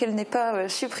exemple, tant qu'elle n'est pas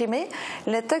supprimée,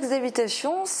 la taxe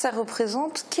d'habitation, ça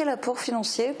représente quel apport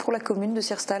financier pour la commune de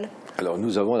Siersthal? Alors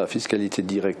nous avons la fiscalité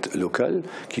directe locale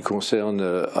qui concerne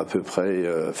à peu près,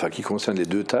 qui concerne les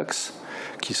 2 taxes,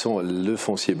 qui sont le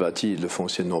foncier bâti, le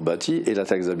foncier non bâti et la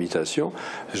taxe d'habitation.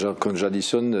 Quand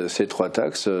j'additionne ces 3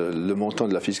 taxes, le montant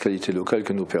de la fiscalité locale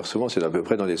que nous percevons, c'est à peu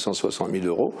près dans les 160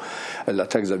 000 €. La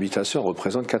taxe d'habitation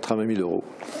représente 80 000 €.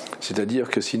 C'est-à-dire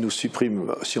que si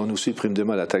on nous supprime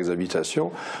demain la taxe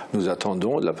d'habitation, nous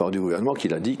attendons de la part du gouvernement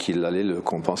qu'il a dit qu'il allait le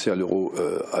compenser à l'euro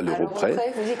près.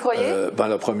 Vous y croyez?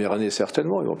 La première année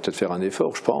certainement, ils vont peut-être faire un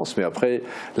effort, je pense, mais après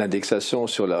l'indexation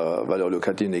sur la valeur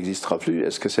locative n'existera plus.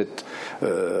 Est-ce que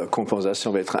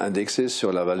compensation va être indexée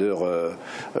sur la valeur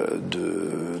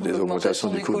des augmentations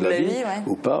du coût de la vie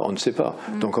ou pas, on ne sait pas.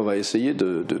 Donc on va essayer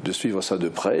de suivre ça de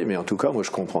près, mais en tout cas, moi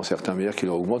je comprends certains maires qui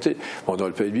l'ont augmenté. Bon, dans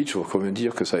le Pays de Bitche, il faut quand même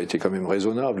dire que ça a été quand même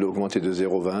raisonnable. Augmenter de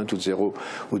 0,20 ou de 0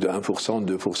 ou de 1%,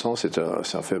 de 2%,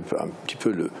 ça fait un petit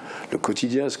peu le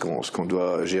quotidien, ce qu'on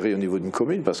doit gérer au niveau d'une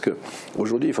commune, parce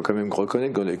qu'aujourd'hui, il faut quand même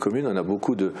reconnaître que dans les communes, on a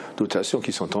beaucoup de dotations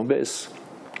qui sont en baisse.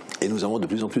 Et nous avons de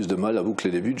plus en plus de mal à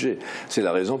boucler les budgets. C'est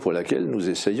la raison pour laquelle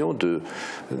nous essayons de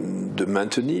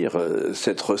maintenir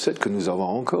cette recette que nous avons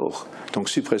encore. Donc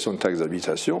suppression de taxes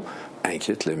d'habitation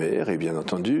inquiète les maires et bien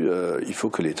entendu, il faut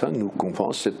que l'État nous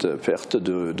compense cette perte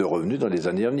de revenus dans les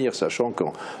années à venir, sachant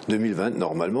qu'en 2020,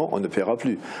 normalement, on ne paiera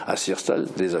plus. À Siersthal,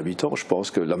 les habitants, je pense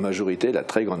que la majorité, la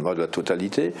très grande majorité de la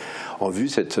totalité, ont vu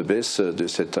cette baisse de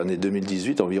cette année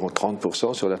 2018, environ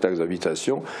 30% sur la taxe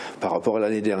d'habitation par rapport à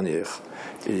l'année dernière.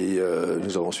 Et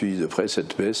nous avons suivi de près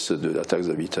cette baisse de la taxe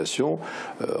d'habitation.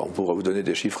 On pourra vous donner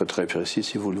des chiffres très précis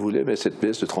si vous le voulez, mais cette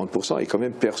baisse de 30% est quand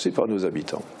même perçue par nos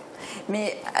habitants.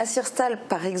 Mais à Siersthal,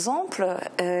 par exemple,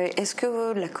 est-ce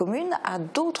que la commune a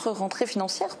d'autres rentrées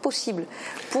financières possibles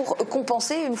pour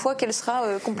compenser une fois qu'elle sera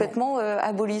complètement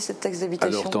abolie, cette taxe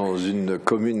d'habitation? Alors dans une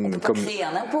commune... On ne peut pas créer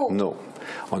un impôt. Non.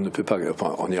 On ne peut pas.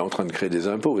 Enfin, on est en train de créer des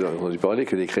impôts. Vous avez entendu parler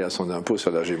que des créations d'impôts sur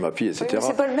la GEMAPI, etc. Oui,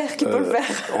 c'est pas le maire qui peut le faire.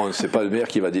 C'est pas le maire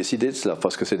qui va décider de cela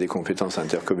parce que c'est des compétences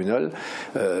intercommunales.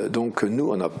 Donc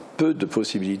nous, on a peu de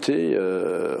possibilités.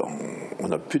 On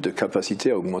n'a plus de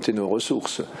capacité à augmenter nos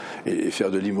ressources et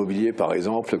faire de l'immobilier, par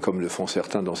exemple, comme le font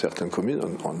certains dans certaines communes.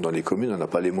 Dans les communes, on n'a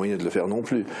pas les moyens de le faire non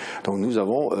plus. Donc nous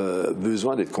avons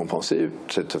besoin d'être compensés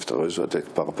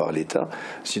par l'État.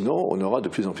 Sinon, on aura de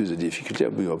plus en plus de difficultés à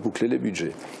boucler les budgets.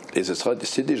 Et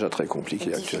c'est déjà très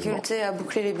compliqué actuellement. Difficulté à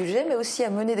boucler les budgets, mais aussi à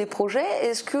mener des projets.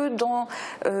 Est-ce que dans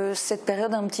cette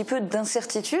période un petit peu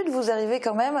d'incertitude, vous arrivez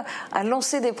quand même à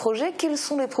lancer des projets? Quels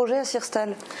sont les projets à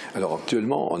Siersthal? Alors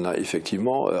actuellement, on a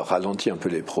effectivement ralenti un peu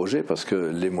les projets parce que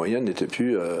les moyens n'étaient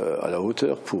plus à la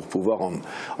hauteur pour pouvoir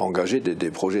engager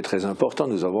des projets très importants.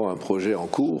 Nous avons un projet en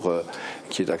cours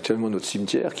qui est actuellement notre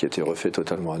cimetière, qui a été refait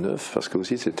totalement à neuf, parce que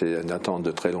aussi c'était une attente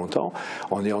de très longtemps.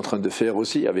 On est en train de faire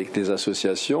aussi avec des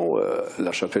associations,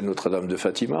 la chapelle Notre-Dame de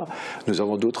Fatima. Nous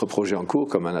avons d'autres projets en cours,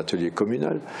 comme un atelier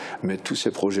communal. Mais tous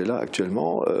ces projets-là,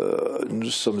 actuellement, nous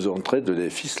sommes en train de les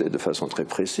ficeler de façon très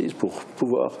précise pour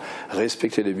pouvoir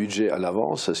respecter les budgets à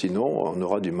l'avance. Sinon, on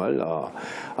aura du mal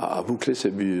à boucler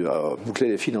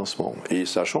les financements. Et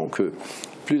sachant que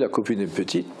plus la commune est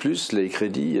petite, plus les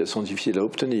crédits sont difficiles à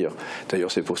obtenir.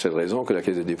 D'ailleurs, c'est pour cette raison que la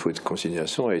Caisse des dépôts et de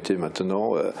consignation a été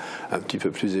maintenant un petit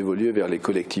peu plus évoluée vers les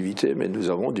collectivités, mais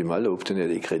nous avons du mal à obtenir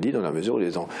des crédits dans la mesure où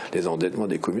les endettements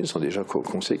des communes sont déjà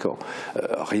conséquents.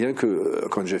 Rien que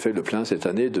quand j'ai fait le plein cette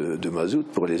année de mazout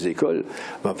pour les écoles,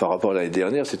 par rapport à l'année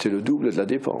dernière, c'était le double de la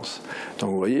dépense.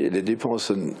 Donc vous voyez, les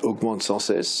dépenses augmentent sans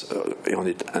cesse et on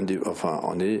est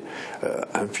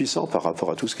impuissant par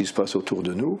rapport à tout ce qui se passe autour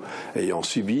de nous et on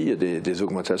subit des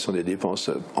augmentations des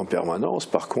dépenses en permanence.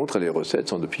 Par contre, les recettes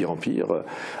sont de pire en pire,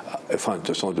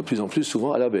 sont de plus en plus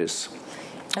souvent à la baisse.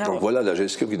 Alors, donc voilà la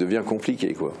gestion qui devient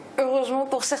compliquée, quoi. Heureusement,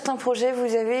 pour certains projets,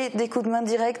 vous avez des coups de main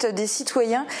directs des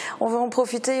citoyens. On va en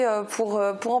profiter pour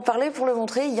en parler, pour le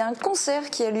montrer. Il y a un concert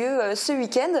qui a lieu ce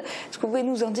week-end. Est-ce que vous pouvez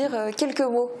nous en dire quelques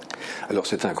mots? Alors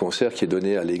c'est un concert qui est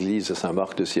donné à l'église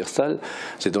Saint-Marc de Siersthal.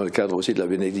 C'est dans le cadre aussi de la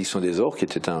bénédiction des orques, qui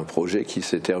était un projet qui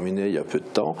s'est terminé il y a peu de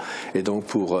temps. Et donc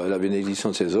pour la bénédiction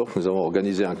de ces orques, nous avons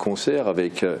organisé un concert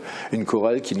avec une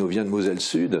chorale qui nous vient de Moselle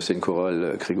Sud. C'est une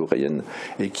chorale grégorienne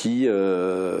et qui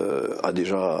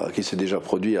s'est déjà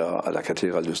produit à la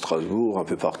cathédrale de Strasbourg, un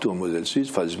peu partout en Moselle Sud,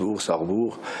 Phalsbourg,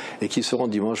 Sarrebourg, et qui seront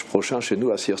dimanche prochain chez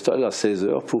nous à Siersthal à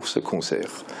 16h pour ce concert.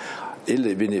 Et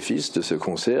les bénéfices de ce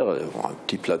concert, un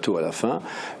petit plateau à la fin,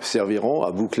 serviront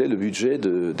à boucler le budget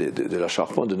de la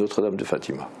charpente de Notre-Dame de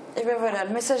Fatima. Et bien voilà,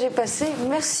 le message est passé.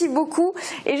 Merci beaucoup.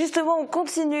 Et justement, on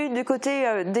continue du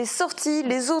côté des sorties,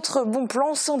 les autres bons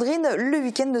plans. Sandrine, le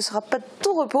week-end ne sera pas de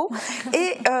tout repos.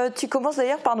 Et tu commences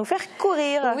d'ailleurs par nous faire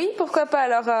courir. Oui, pourquoi pas.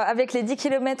 Alors, avec les 10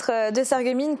 km de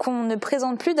Sarreguemines qu'on ne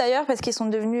présente plus d'ailleurs parce qu'ils sont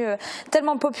devenus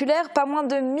tellement populaires, pas moins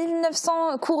de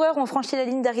 1900 coureurs ont franchi la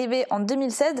ligne d'arrivée en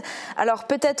 2016. Alors,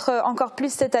 peut-être encore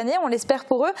plus cette année, on l'espère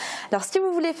pour eux. Alors, si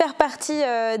vous voulez faire partie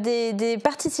des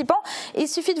participants, il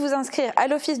suffit de vous inscrire à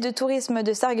l'office de tourisme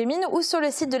de Sarreguemines ou sur le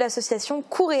site de l'association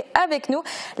Courez avec nous.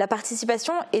 La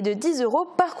participation est de 10 €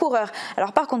 par coureur.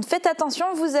 Alors par contre, faites attention,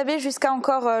 vous avez jusqu'à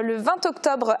encore le 20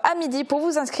 octobre à midi pour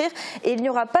vous inscrire et il n'y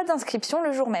aura pas d'inscription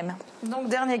le jour même. Donc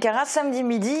dernier carat, samedi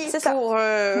midi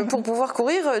pour pouvoir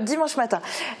courir dimanche matin.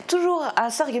 Toujours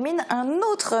à Sarreguemines, un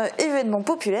autre événement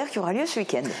populaire qui aura lieu ce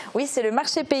week-end. Oui, Oui, c'est le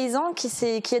marché paysan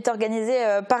qui est organisé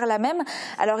par la même.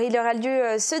 Alors il aura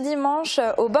lieu ce dimanche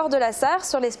au bord de la Sarre,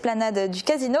 sur l'esplanade du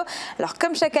casino. Alors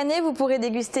comme chaque année, vous pourrez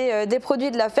déguster des produits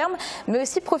de la ferme, mais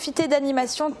aussi profiter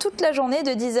d'animations toute la journée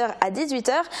de 10h à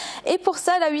 18h. Et pour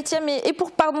ça,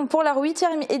 pour la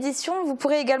 8e édition, vous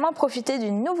pourrez également profiter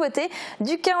d'une nouveauté.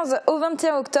 Du 15 au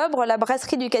 21 octobre, la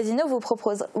brasserie du casino vous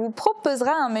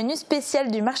proposera un menu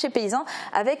spécial du marché paysan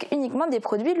avec uniquement des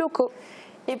produits locaux.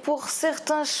 Et pour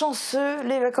certains chanceux,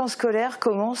 les vacances scolaires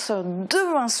commencent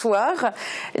demain soir.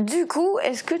 Du coup,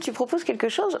 est-ce que tu proposes quelque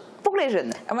chose pour les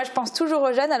jeunes? Moi, je pense toujours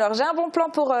aux jeunes. Alors, j'ai un bon plan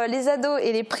pour les ados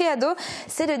et les pré-ados.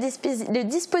 C'est le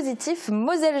dispositif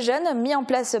Moselle Jeune, mis en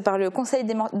place par le conseil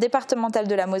départemental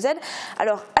de la Moselle.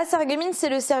 Alors, à Sarreguemines, c'est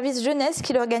le service jeunesse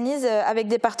qui l'organise avec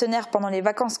des partenaires pendant les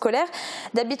vacances scolaires.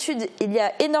 D'habitude, il y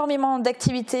a énormément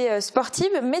d'activités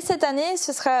sportives, mais cette année,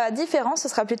 ce sera différent. Ce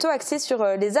sera plutôt axé sur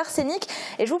les arts scéniques.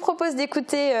 Et je vous propose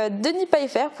d'écouter Denis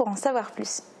Pfeiffer pour en savoir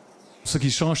plus. Ce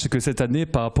qui change, c'est que cette année,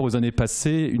 par rapport aux années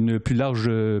passées, une plus large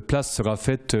place sera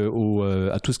faite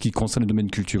à tout ce qui concerne le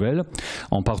domaine culturel,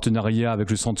 en partenariat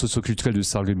avec le centre socio-culturel de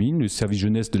Sarreguemines, le service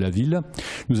jeunesse de la ville.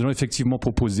 Nous allons effectivement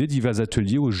proposer divers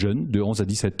ateliers aux jeunes de 11 à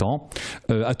 17 ans,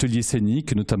 ateliers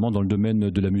scéniques, notamment dans le domaine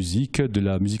de la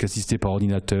musique assistée par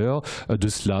ordinateur, de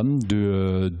slam,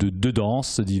 de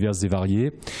danse diverses et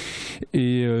variées,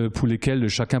 et pour lesquels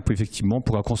chacun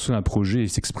pourra construire un projet et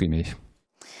s'exprimer.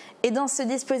 Et dans ce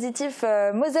dispositif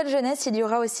Moselle Jeunesse, il y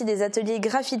aura aussi des ateliers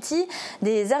graffiti,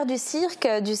 des arts du cirque,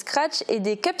 du scratch et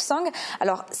des cup songs.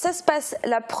 Alors ça se passe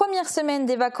la première semaine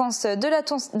des vacances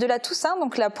de la Toussaint,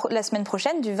 donc la semaine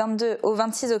prochaine, du 22 au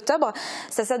 26 octobre.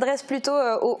 Ça s'adresse plutôt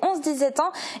aux 11-17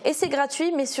 ans et c'est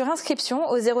gratuit, mais sur inscription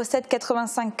au 07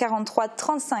 85 43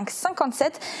 35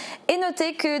 57. Et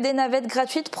notez que des navettes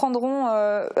gratuites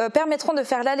permettront de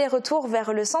faire l'aller-retour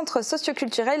vers le centre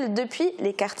socioculturel depuis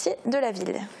les quartiers de la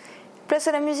ville. Place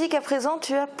à la musique à présent,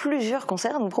 tu as plusieurs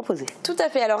concerts à nous proposer. Tout à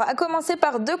fait, alors à commencer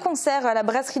par 2 concerts à la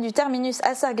brasserie du Terminus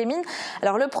à Sarreguemines.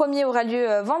 Alors le premier aura lieu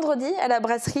vendredi à la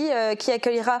brasserie qui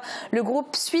accueillera le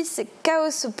groupe suisse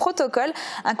Chaos Protocol,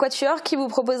 un quatuor qui vous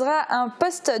proposera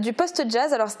du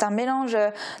post-jazz. Alors c'est un mélange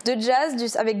de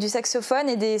jazz avec du saxophone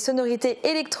et des sonorités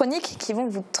électroniques qui vont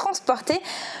vous transporter.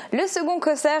 Le second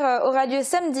concert aura lieu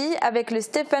samedi avec le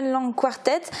Stephen Lang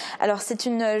Quartet. Alors c'est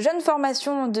une jeune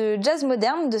formation de jazz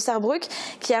moderne de Sarrebruck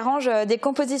qui arrange des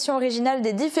compositions originales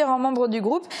des différents membres du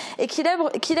groupe et qui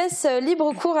laisse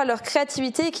libre cours à leur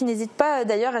créativité et qui n'hésite pas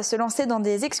d'ailleurs à se lancer dans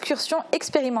des excursions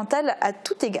expérimentales à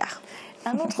tout égard.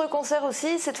 Un autre concert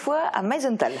aussi, cette fois à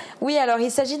Zintz. Oui, alors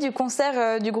il s'agit du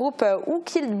concert du groupe Who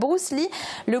Killed Bruce Lee,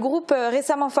 le groupe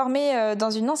récemment formé dans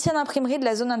une ancienne imprimerie de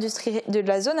la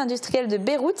zone industrielle de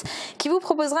Beyrouth, qui vous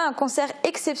proposera un concert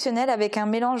exceptionnel avec un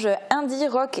mélange indie,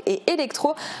 rock et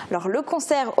électro. Alors le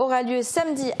concert aura lieu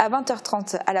samedi à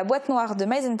 20h30 à la boîte noire de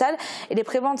Zintz et les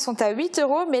préventes sont à 8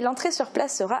 €, mais l'entrée sur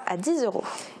place sera à 10 €.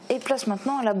 Et place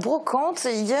maintenant à la brocante,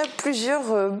 il y a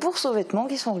plusieurs bourses aux vêtements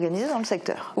qui sont organisées dans le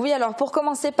secteur. Oui, alors pour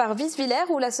commencer par Visvillers,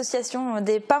 où l'association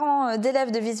des parents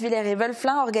d'élèves de Visvillers et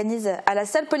Velflin organise à la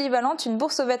salle polyvalente une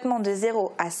bourse aux vêtements de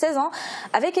 0 à 16 ans,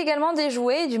 avec également des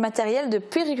jouets et du matériel de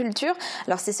puériculture.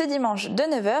 Alors c'est ce dimanche de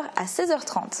 9h à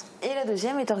 16h30. Et la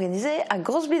deuxième est organisée à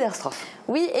Grosse-Biederstroff.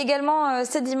 Oui, également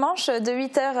ce dimanche de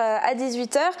 8h à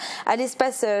 18h à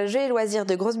l'espace Jeux et Loisirs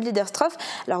de Grosse-Biederstroff.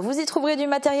 Alors vous y trouverez du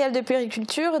matériel de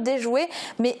puériculture, des jouets,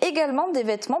 mais également des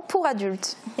vêtements pour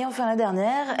adultes. Et enfin la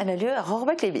dernière, elle a lieu à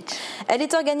Rohrbach-les-Beach. Elle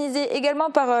est organisée également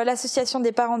par l'association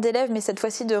des parents d'élèves, mais cette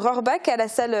fois-ci de Rohrbach, à la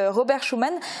salle Robert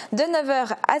Schumann, de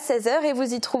 9h à 16h. Et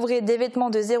vous y trouverez des vêtements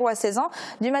de 0 à 16 ans,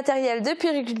 du matériel de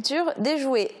puériculture, des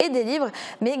jouets et des livres,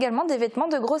 mais également des vêtements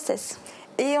de grossesse.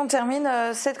 Et on termine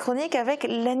cette chronique avec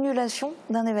l'annulation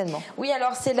d'un événement. Oui,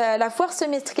 alors c'est la foire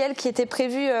semestrielle qui était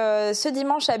prévue ce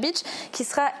dimanche à Beach, qui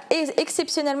sera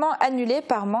exceptionnellement annulée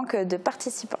par manque de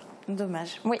participants.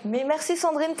 Dommage. Oui. Mais merci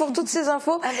Sandrine pour toutes ces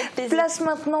infos. Avec plaisir. Place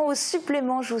maintenant au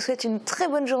supplément. Je vous souhaite une très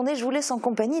bonne journée. Je vous laisse en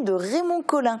compagnie de Raymond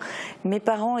Colling. Mes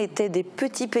parents étaient des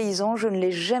petits paysans, je ne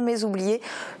l'ai jamais oublié.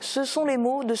 Ce sont les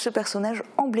mots de ce personnage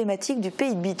emblématique du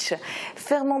pays de Beach.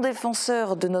 Fervent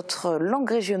défenseur de notre langue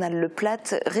régionale, le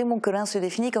plate, Raymond Colling se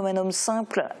définit comme un homme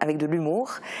simple avec de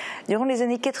l'humour. Durant les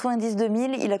années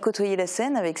 90-2000, il a côtoyé la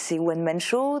scène avec ses one-man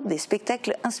shows, des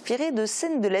spectacles inspirés de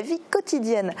scènes de la vie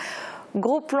quotidienne.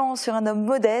 Gros plan sur un homme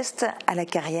modeste à la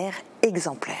carrière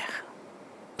exemplaire.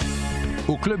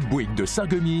 Au club Bouygues de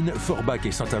Sarreguemines, Forbach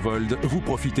et Saint-Avold, vous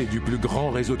profitez du plus grand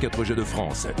réseau 4G de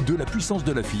France, de la puissance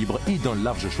de la fibre et d'un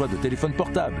large choix de téléphones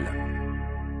portables.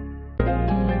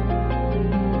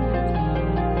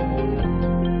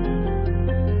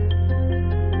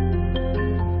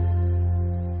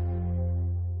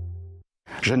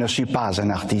 Je ne suis pas un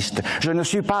artiste, je ne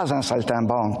suis pas un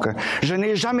saltimbanque. Je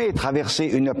n'ai jamais traversé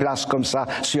une place comme ça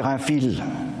sur un fil.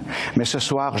 Mais ce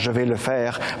soir, je vais le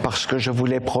faire parce que je vous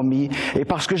l'ai promis et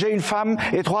parce que j'ai une femme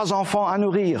et 3 enfants à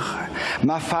nourrir.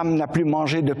 Ma femme n'a plus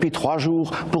mangé depuis 3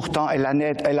 jours, pourtant elle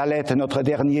allait notre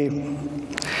dernier.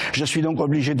 Je suis donc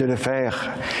obligé de le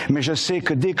faire, mais je sais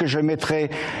que dès que je mettrai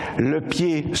le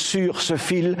pied sur ce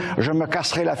fil, je me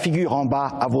casserai la figure en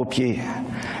bas à vos pieds.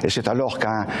 Et c'est alors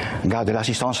qu'un gars de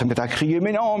l'assistance se met à crier «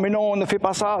 Mais non, ne fais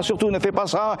pas ça, surtout ne fais pas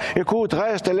ça, écoute,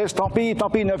 reste, laisse, tant pis,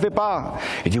 ne fais pas ».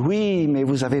 Il dit « Oui, mais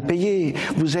vous avez payé,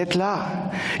 vous êtes là,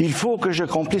 il faut que je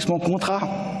complisse mon contrat ».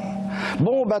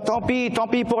 Bon, bah tant pis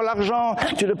pour l'argent,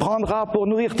 tu le prendras pour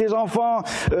nourrir tes enfants,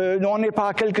 on n'est pas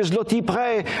à quelques zlotys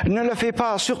près, ne le fais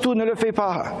pas, surtout ne le fais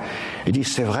pas. Il dit,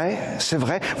 c'est vrai,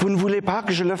 vous ne voulez pas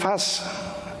que je le fasse?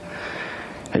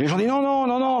 Et les gens disent,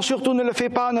 non, surtout ne le fais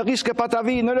pas, ne risque pas ta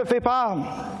vie, ne le fais pas.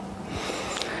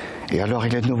 Et alors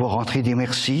il est de nouveau rentré, il dit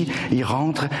merci, il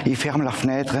rentre, il ferme la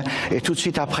fenêtre, et tout de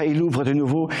suite après il ouvre de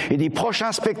nouveau, il dit,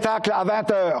 prochain spectacle à 20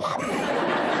 h.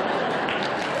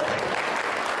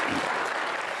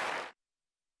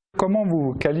 Comment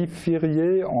vous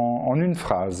qualifieriez en une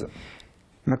phrase?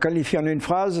 Me qualifier en une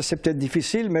phrase, c'est peut-être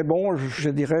difficile, mais bon, je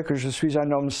dirais que je suis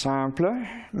un homme simple.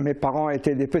 Mes parents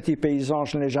étaient des petits paysans,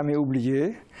 je ne l'ai jamais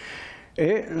oublié.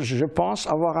 Et je pense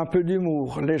avoir un peu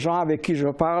d'humour. Les gens avec qui je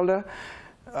parle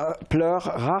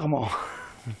pleurent rarement.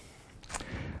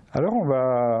 Alors on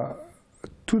va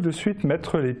tout de suite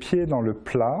mettre les pieds dans le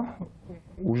plat,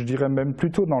 ou je dirais même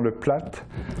plutôt dans le plat,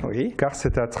 oui. Car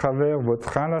c'est à travers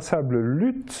votre inlassable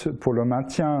lutte pour le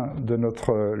maintien de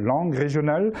notre langue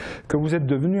régionale que vous êtes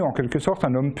devenu en quelque sorte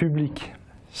un homme public.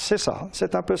 C'est ça,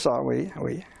 c'est un peu ça, oui.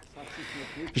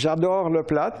 J'adore le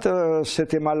plat,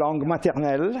 c'était ma langue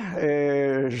maternelle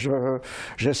et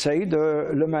j'essaye de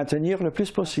le maintenir le plus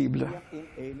possible.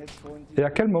 Et à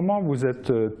quel moment vous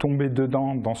êtes tombé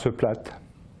dedans dans ce plat?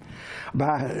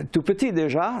 Tout petit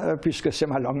déjà, puisque c'est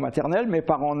ma langue maternelle. Mes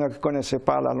parents ne connaissaient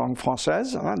pas la langue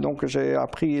française, donc j'ai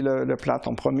appris le plat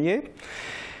en premier.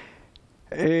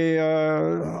 Et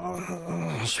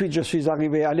ensuite, je suis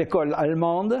arrivé à l'école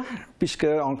allemande, puisque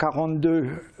en 1942,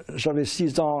 j'avais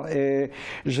 6 ans et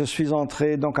je suis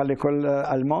entré donc à l'école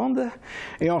allemande.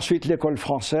 Et ensuite, l'école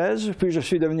française, puis je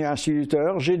suis devenu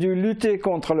instituteur. J'ai dû lutter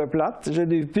contre le plat, j'ai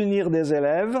dû punir des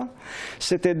élèves.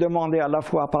 C'était demandé à la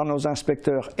fois par nos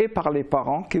inspecteurs et par les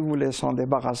parents qui voulaient s'en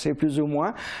débarrasser plus ou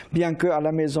moins, bien qu'à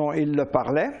la maison, ils le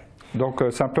parlaient. Donc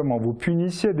simplement, vous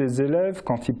punissiez des élèves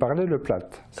quand ils parlaient le plat?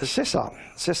 C'est ça.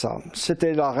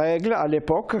 C'était la règle à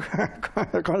l'époque,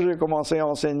 quand j'ai commencé à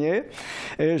enseigner.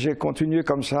 Et j'ai continué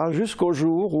comme ça jusqu'au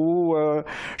jour où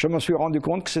je me suis rendu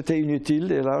compte que c'était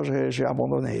inutile et là j'ai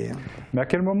abandonné. Mais à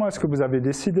quel moment est-ce que vous avez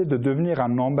décidé de devenir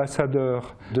un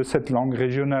ambassadeur de cette langue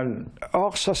régionale?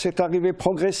 Or, ça s'est arrivé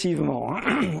progressivement.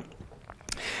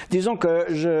 Disons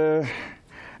que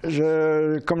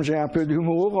comme j'ai un peu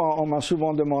d'humour, on m'a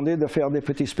souvent demandé de faire des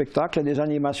petits spectacles, des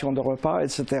animations de repas,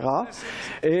 etc.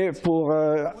 Et pour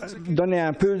donner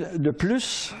un peu de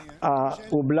plus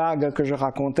aux blagues que je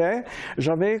racontais,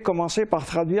 j'avais commencé par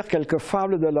traduire quelques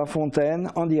fables de La Fontaine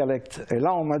en dialecte. Et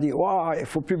là, on m'a dit, wow, il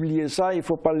faut publier ça, il ne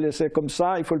faut pas le laisser comme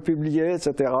ça, il faut le publier,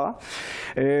 etc.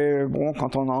 Et bon,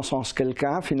 quand on encense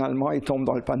quelqu'un, finalement, il tombe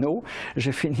dans le panneau.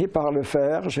 J'ai fini par le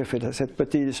faire. J'ai fait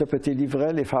ce petit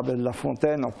livret, Les fables de La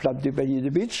Fontaine, en plate du Bailly de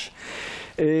Beach.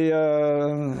 Et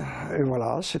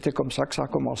voilà, c'était comme ça que ça a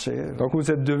commencé. Donc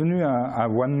vous êtes devenu un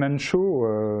one-man show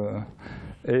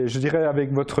et je dirais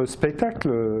avec votre spectacle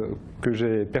que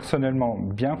j'ai personnellement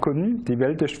bien connu, Die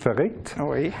Welt ist verrückt,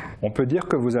 oui. On peut dire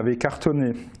que vous avez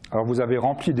cartonné. Alors vous avez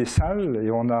rempli des salles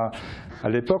et à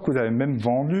l'époque vous avez même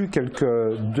vendu quelques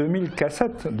 2000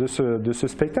 cassettes de ce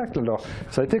spectacle. Alors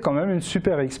ça a été quand même une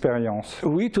super expérience.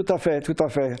 Oui, tout à fait.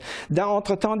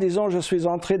 Entre-temps, disons, je suis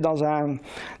entré dans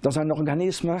un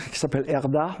organisme qui s'appelle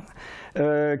ERDA,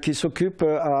 qui s'occupe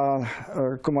à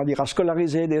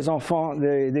scolariser des enfants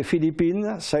des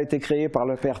Philippines. Ça a été créé par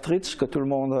le père Tritz, que tout le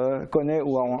monde connaît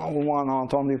ou au moins en a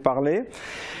entendu parler.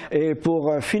 Et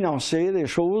pour financer les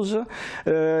choses,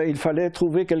 il fallait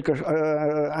trouver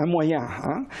un moyen.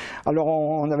 Alors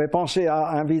on avait pensé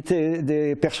à inviter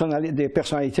des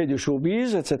personnalités du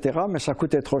showbiz, etc., mais ça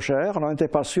coûtait trop cher. On n'était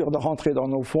pas sûr de rentrer dans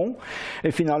nos fonds.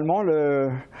 Et finalement,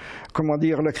 le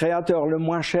créateur le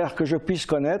moins cher que je puisse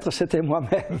connaître, c'était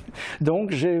moi-même.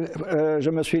 Donc je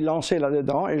me suis lancé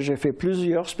là-dedans et j'ai fait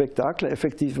plusieurs spectacles,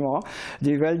 effectivement.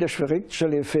 Die Welt ist verrückt, je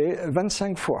l'ai fait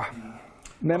 25 fois.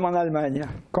 Même en Allemagne.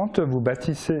 Quand vous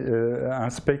bâtissez un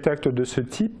spectacle de ce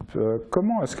type,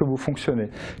 comment est-ce que vous fonctionnez?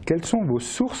 Quelles sont vos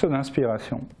sources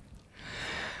d'inspiration?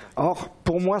 Or,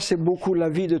 pour moi, c'est beaucoup la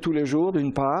vie de tous les jours,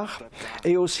 d'une part,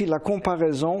 et aussi la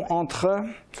comparaison entre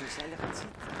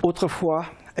autrefois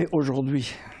et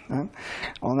aujourd'hui.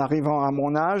 En arrivant à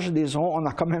mon âge, disons, on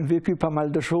a quand même vécu pas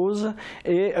mal de choses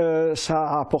et ça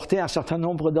a apporté un certain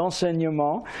nombre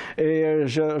d'enseignements et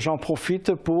j'en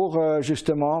profite pour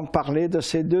justement parler de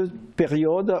ces deux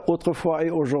périodes, autrefois et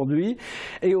aujourd'hui,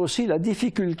 et aussi la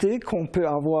difficulté qu'on peut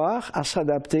avoir à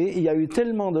s'adapter. Il y a eu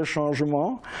tellement de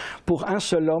changements. Pour un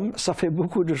seul homme, ça fait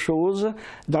beaucoup de choses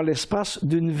dans l'espace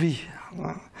d'une vie.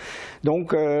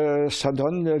 Donc ça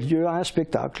donne lieu à un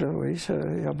spectacle, oui,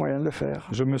 il y a moyen de le faire.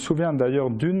 Je me souviens d'ailleurs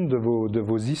d'une de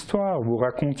vos histoires. Vous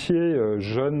racontiez,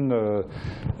 jeune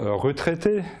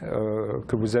retraité,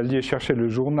 que vous alliez chercher le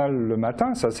journal le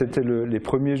matin. Ça, c'était les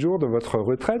premiers jours de votre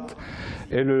retraite.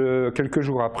 Et quelques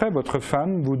jours après, votre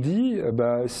femme vous dit,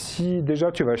 si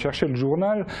déjà tu vas chercher le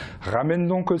journal, ramène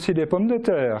donc aussi les pommes de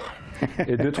terre.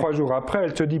 Et 2-3 jours après,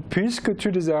 elle te dit, puisque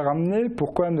tu les as ramenées,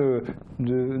 pourquoi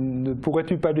ne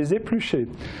pourrais-tu pas les éplucher?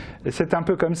 Et c'est un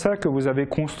peu comme ça que vous avez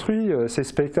construit ces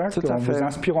spectacles, en vous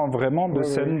inspirant vraiment de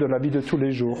scènes de la vie de tous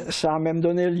les jours. Ça a même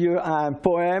donné lieu à un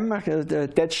poème,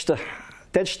 Taxe,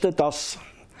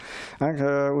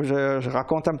 où je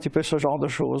raconte un petit peu ce genre de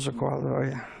choses, quoi. Oui.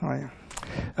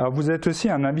 Alors vous êtes aussi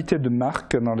un invité de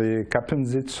marque dans les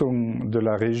Kappensitzungen de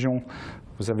la région.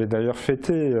 Vous avez d'ailleurs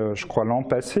fêté, je crois, l'an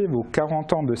passé, vos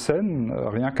 40 ans de scène,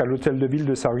 rien qu'à l'hôtel de ville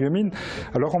de Sarreguemines.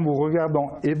 Alors en vous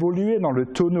regardant évoluer dans le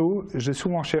tonneau, j'ai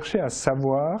souvent cherché à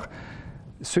savoir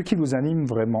ce qui vous anime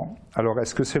vraiment. Alors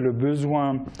est-ce que c'est le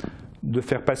besoin de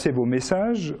faire passer vos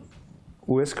messages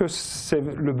ou est-ce que c'est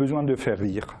le besoin de faire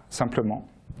rire, simplement?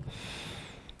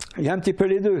 Il y a un petit peu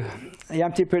les deux.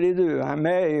 Hein,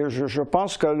 mais je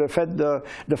pense que le fait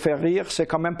de faire rire, c'est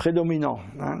quand même prédominant.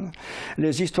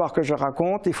 Les histoires que je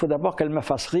raconte, il faut d'abord qu'elles me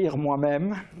fassent rire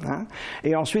moi-même,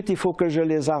 et ensuite il faut que je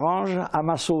les arrange à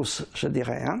ma sauce, je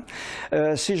dirais.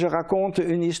 Si je raconte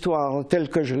une histoire telle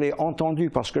que je l'ai entendue,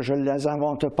 parce que je ne les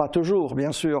invente pas toujours,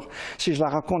 bien sûr, si je la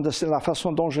raconte de la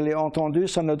façon dont je l'ai entendue,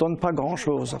 ça ne donne pas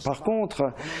grand-chose. Par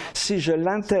contre, si je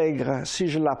l'intègre, si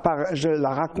je la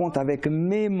raconte avec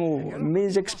mes mots,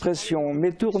 mes expressions,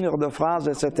 mes tournures de phrases,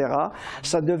 etc.,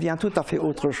 ça devient tout à fait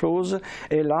autre chose.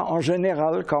 Et là, en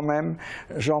général, quand même,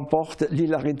 j'emporte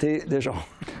l'hilarité des gens.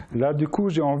 Là, du coup,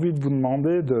 j'ai envie de vous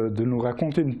demander de nous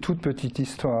raconter une toute petite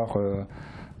histoire.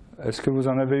 Est-ce que vous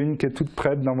en avez une qui est toute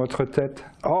prête dans votre tête?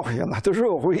 Oh, il y en a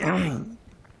toujours, oui.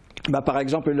 Par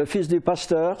exemple, le fils du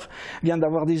pasteur vient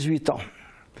d'avoir 18 ans.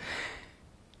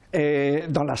 Et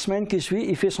dans la semaine qui suit,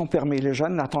 il fait son permis. Les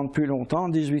jeunes n'attendent plus longtemps,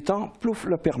 18 ans, plouf,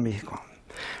 le permis, quoi.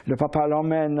 Le papa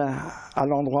l'emmène à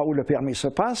l'endroit où le permis se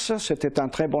passe. C'était un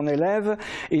très bon élève.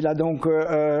 Il a donc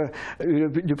eu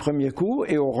du premier coup.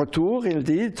 Et au retour, il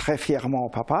dit très fièrement au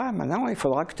papa, maintenant, il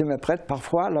faudra que tu me prêtes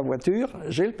parfois la voiture.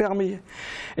 J'ai le permis.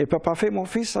 Et papa fait, mon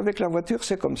fils, avec la voiture,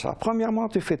 c'est comme ça. Premièrement,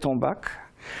 tu fais ton bac.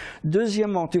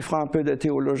 Deuxièmement, tu feras un peu de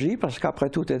théologie, parce qu'après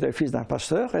tout, tu es le fils d'un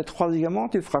pasteur. Et troisièmement,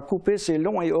 tu feras couper ces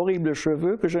longs et horribles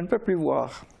cheveux que je ne peux plus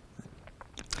voir.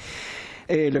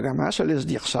 Et le gamin se laisse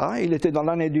dire ça. Il était dans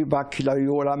l'année du bac qu'il a eu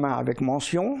haut la main avec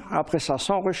mention. Après ça,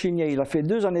 sans rechigner, il a fait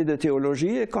 2 années de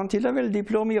théologie. Et quand il avait le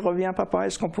diplôme, il revient, papa,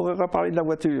 est-ce qu'on pourrait reparler de la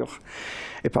voiture?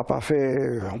 Et papa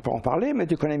fait, on peut en parler, mais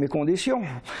tu connais mes conditions.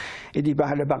 Il dit,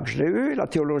 le bac, je l'ai eu, la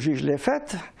théologie, je l'ai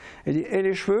faite. Il dit, et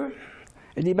les cheveux?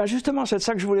 Il dit, justement, c'est de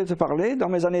ça que je voulais te parler. Dans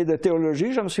mes années de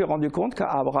théologie, je me suis rendu compte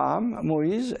qu'Abraham,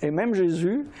 Moïse et même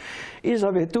Jésus, ils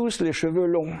avaient tous les cheveux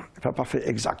longs. Et papa fait,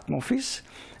 exact, mon fils.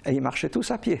 Et ils marchaient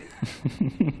tous à pied.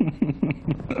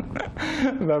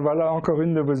 Voilà encore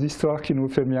une de vos histoires qui nous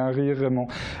fait bien rire, Raymond.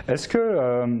 Est-ce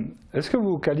que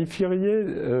vous qualifieriez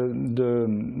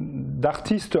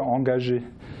d'artiste engagé?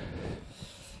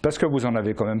 Parce que vous en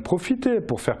avez quand même profité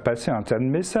pour faire passer un tas de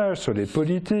messages sur les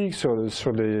politiques,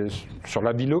 sur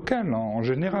la vie locale en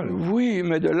général. Oui,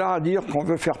 mais de là à dire qu'on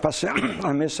veut faire passer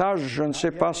un message, je ne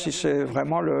sais pas si c'est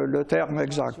vraiment le terme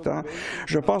exact.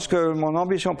 Je pense que mon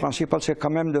ambition principale, c'est quand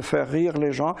même de faire rire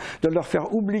les gens, de leur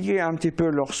faire oublier un petit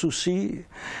peu leurs soucis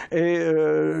et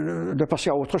de passer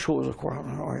à autre chose, quoi.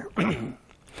 Oui.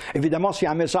 Évidemment, si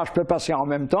un message peut passer en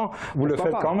même temps, vous le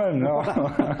faites quand même, non?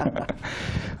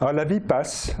 Alors, la vie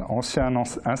passe. Ancien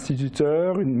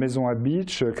instituteur, une maison à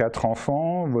Beach, 4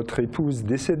 enfants, votre épouse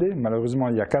décédée, malheureusement,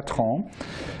 il y a 4 ans.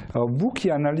 Alors, vous qui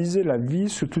analysez la vie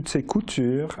sous toutes ses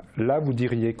coutures, là, vous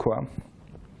diriez quoi?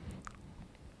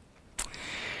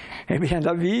 Eh bien,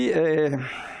 la vie est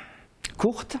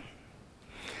courte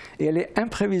et elle est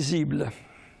imprévisible.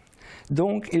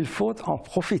 Donc, il faut en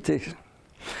profiter.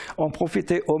 En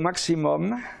profiter au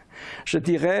maximum Je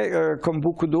dirais, comme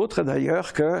beaucoup d'autres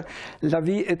d'ailleurs, que la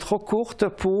vie est trop courte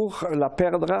pour la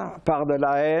perdre par de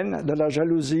la haine, de la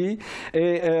jalousie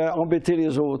et embêter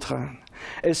les autres.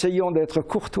 Essayons d'être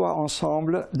courtois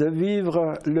ensemble, de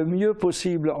vivre le mieux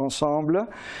possible ensemble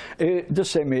et de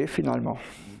s'aimer finalement.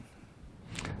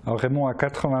 Alors Raymond a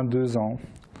 82 ans.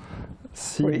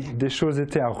 Si des choses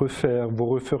étaient à refaire, vous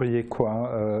referiez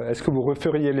quoi? Est-ce que vous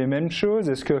referiez les mêmes choses?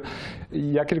 Est-ce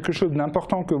qu'il y a quelque chose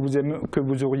d'important que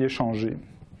vous auriez changé?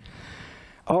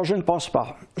 Alors je ne pense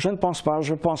pas. Je ne pense pas.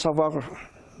 Je pense avoir,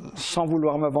 sans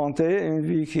vouloir me vanter, une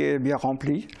vie qui est bien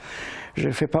remplie.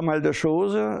 J'ai fait pas mal de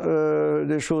choses,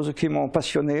 des choses qui m'ont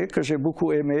passionné, que j'ai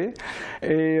beaucoup aimé.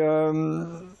 Et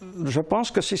je pense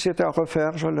que si c'était à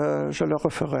refaire, je le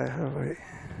referais. Oui.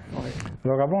 Oui.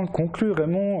 Alors avant de conclure,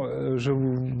 Raymond, je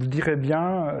vous dirais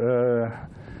bien,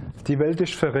 die Welt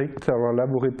ist verrückt. Alors là,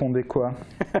 vous répondez quoi?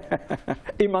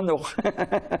 Immer noch.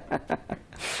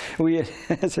 Oui,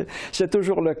 c'est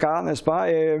toujours le cas, n'est-ce pas?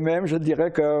 Et même, je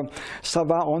dirais que ça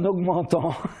va en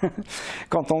augmentant.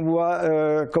 Quand on voit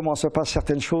comment se passent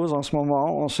certaines choses en ce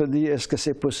moment, on se dit, est-ce que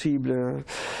c'est possible?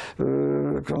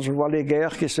 Quand je vois les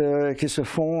guerres qui se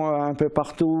font un peu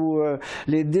partout,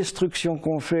 les destructions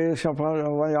qu'on fait, si on parle,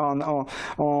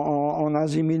 en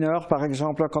Asie mineure, par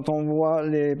exemple, quand on voit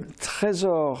les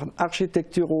trésors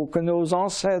architecturaux que nos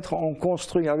ancêtres ont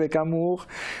construits avec amour,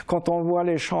 quand on voit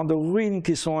les champs de ruines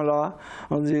qui sont là,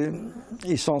 on dit,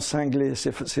 ils sont cinglés,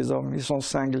 ces hommes, ils sont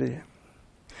cinglés.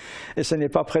 Et ce n'est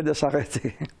pas près de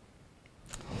s'arrêter.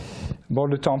 Bon,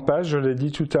 le temps passe, je l'ai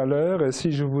dit tout à l'heure, et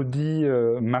si je vous dis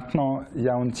maintenant,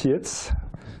 ja und jetzt,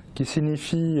 qui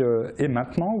signifie et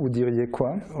maintenant, vous diriez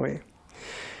quoi? Oui.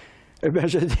 Eh bien,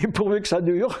 j'ai dit, pourvu que ça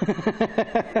dure.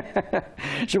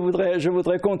 je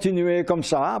voudrais continuer comme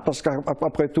ça, parce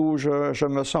qu'après tout, je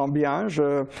me sens bien,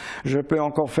 je peux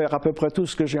encore faire à peu près tout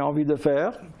ce que j'ai envie de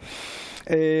faire.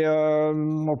 Et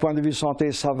au point de vue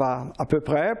santé, ça va à peu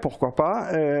près, pourquoi pas,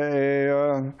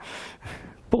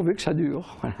 pourvu que ça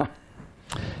dure.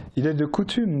 Il est de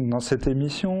coutume dans cette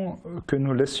émission que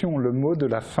nous laissions le mot de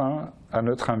la fin à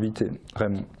notre invité,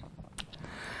 Raymond.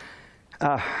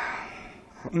 Ah.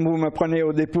 Vous me prenez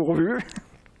au dépourvu.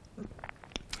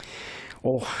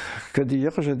 Oh, que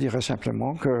dire? Je dirais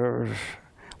simplement que,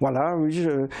 voilà, oui,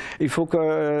 il faut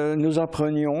que nous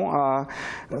apprenions à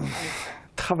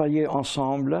travailler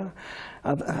ensemble,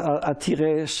 à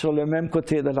tirer sur le même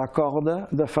côté de la corde,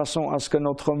 de façon à ce que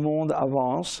notre monde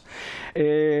avance.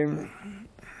 Et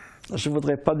je ne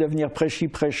voudrais pas devenir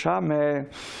prêchi-prêcha, mais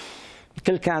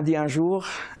quelqu'un a dit un jour,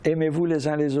 aimez-vous les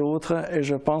uns les autres, et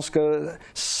je pense que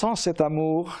sans cet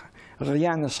amour,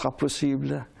 rien ne sera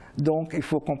possible. Donc il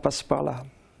faut qu'on passe par là.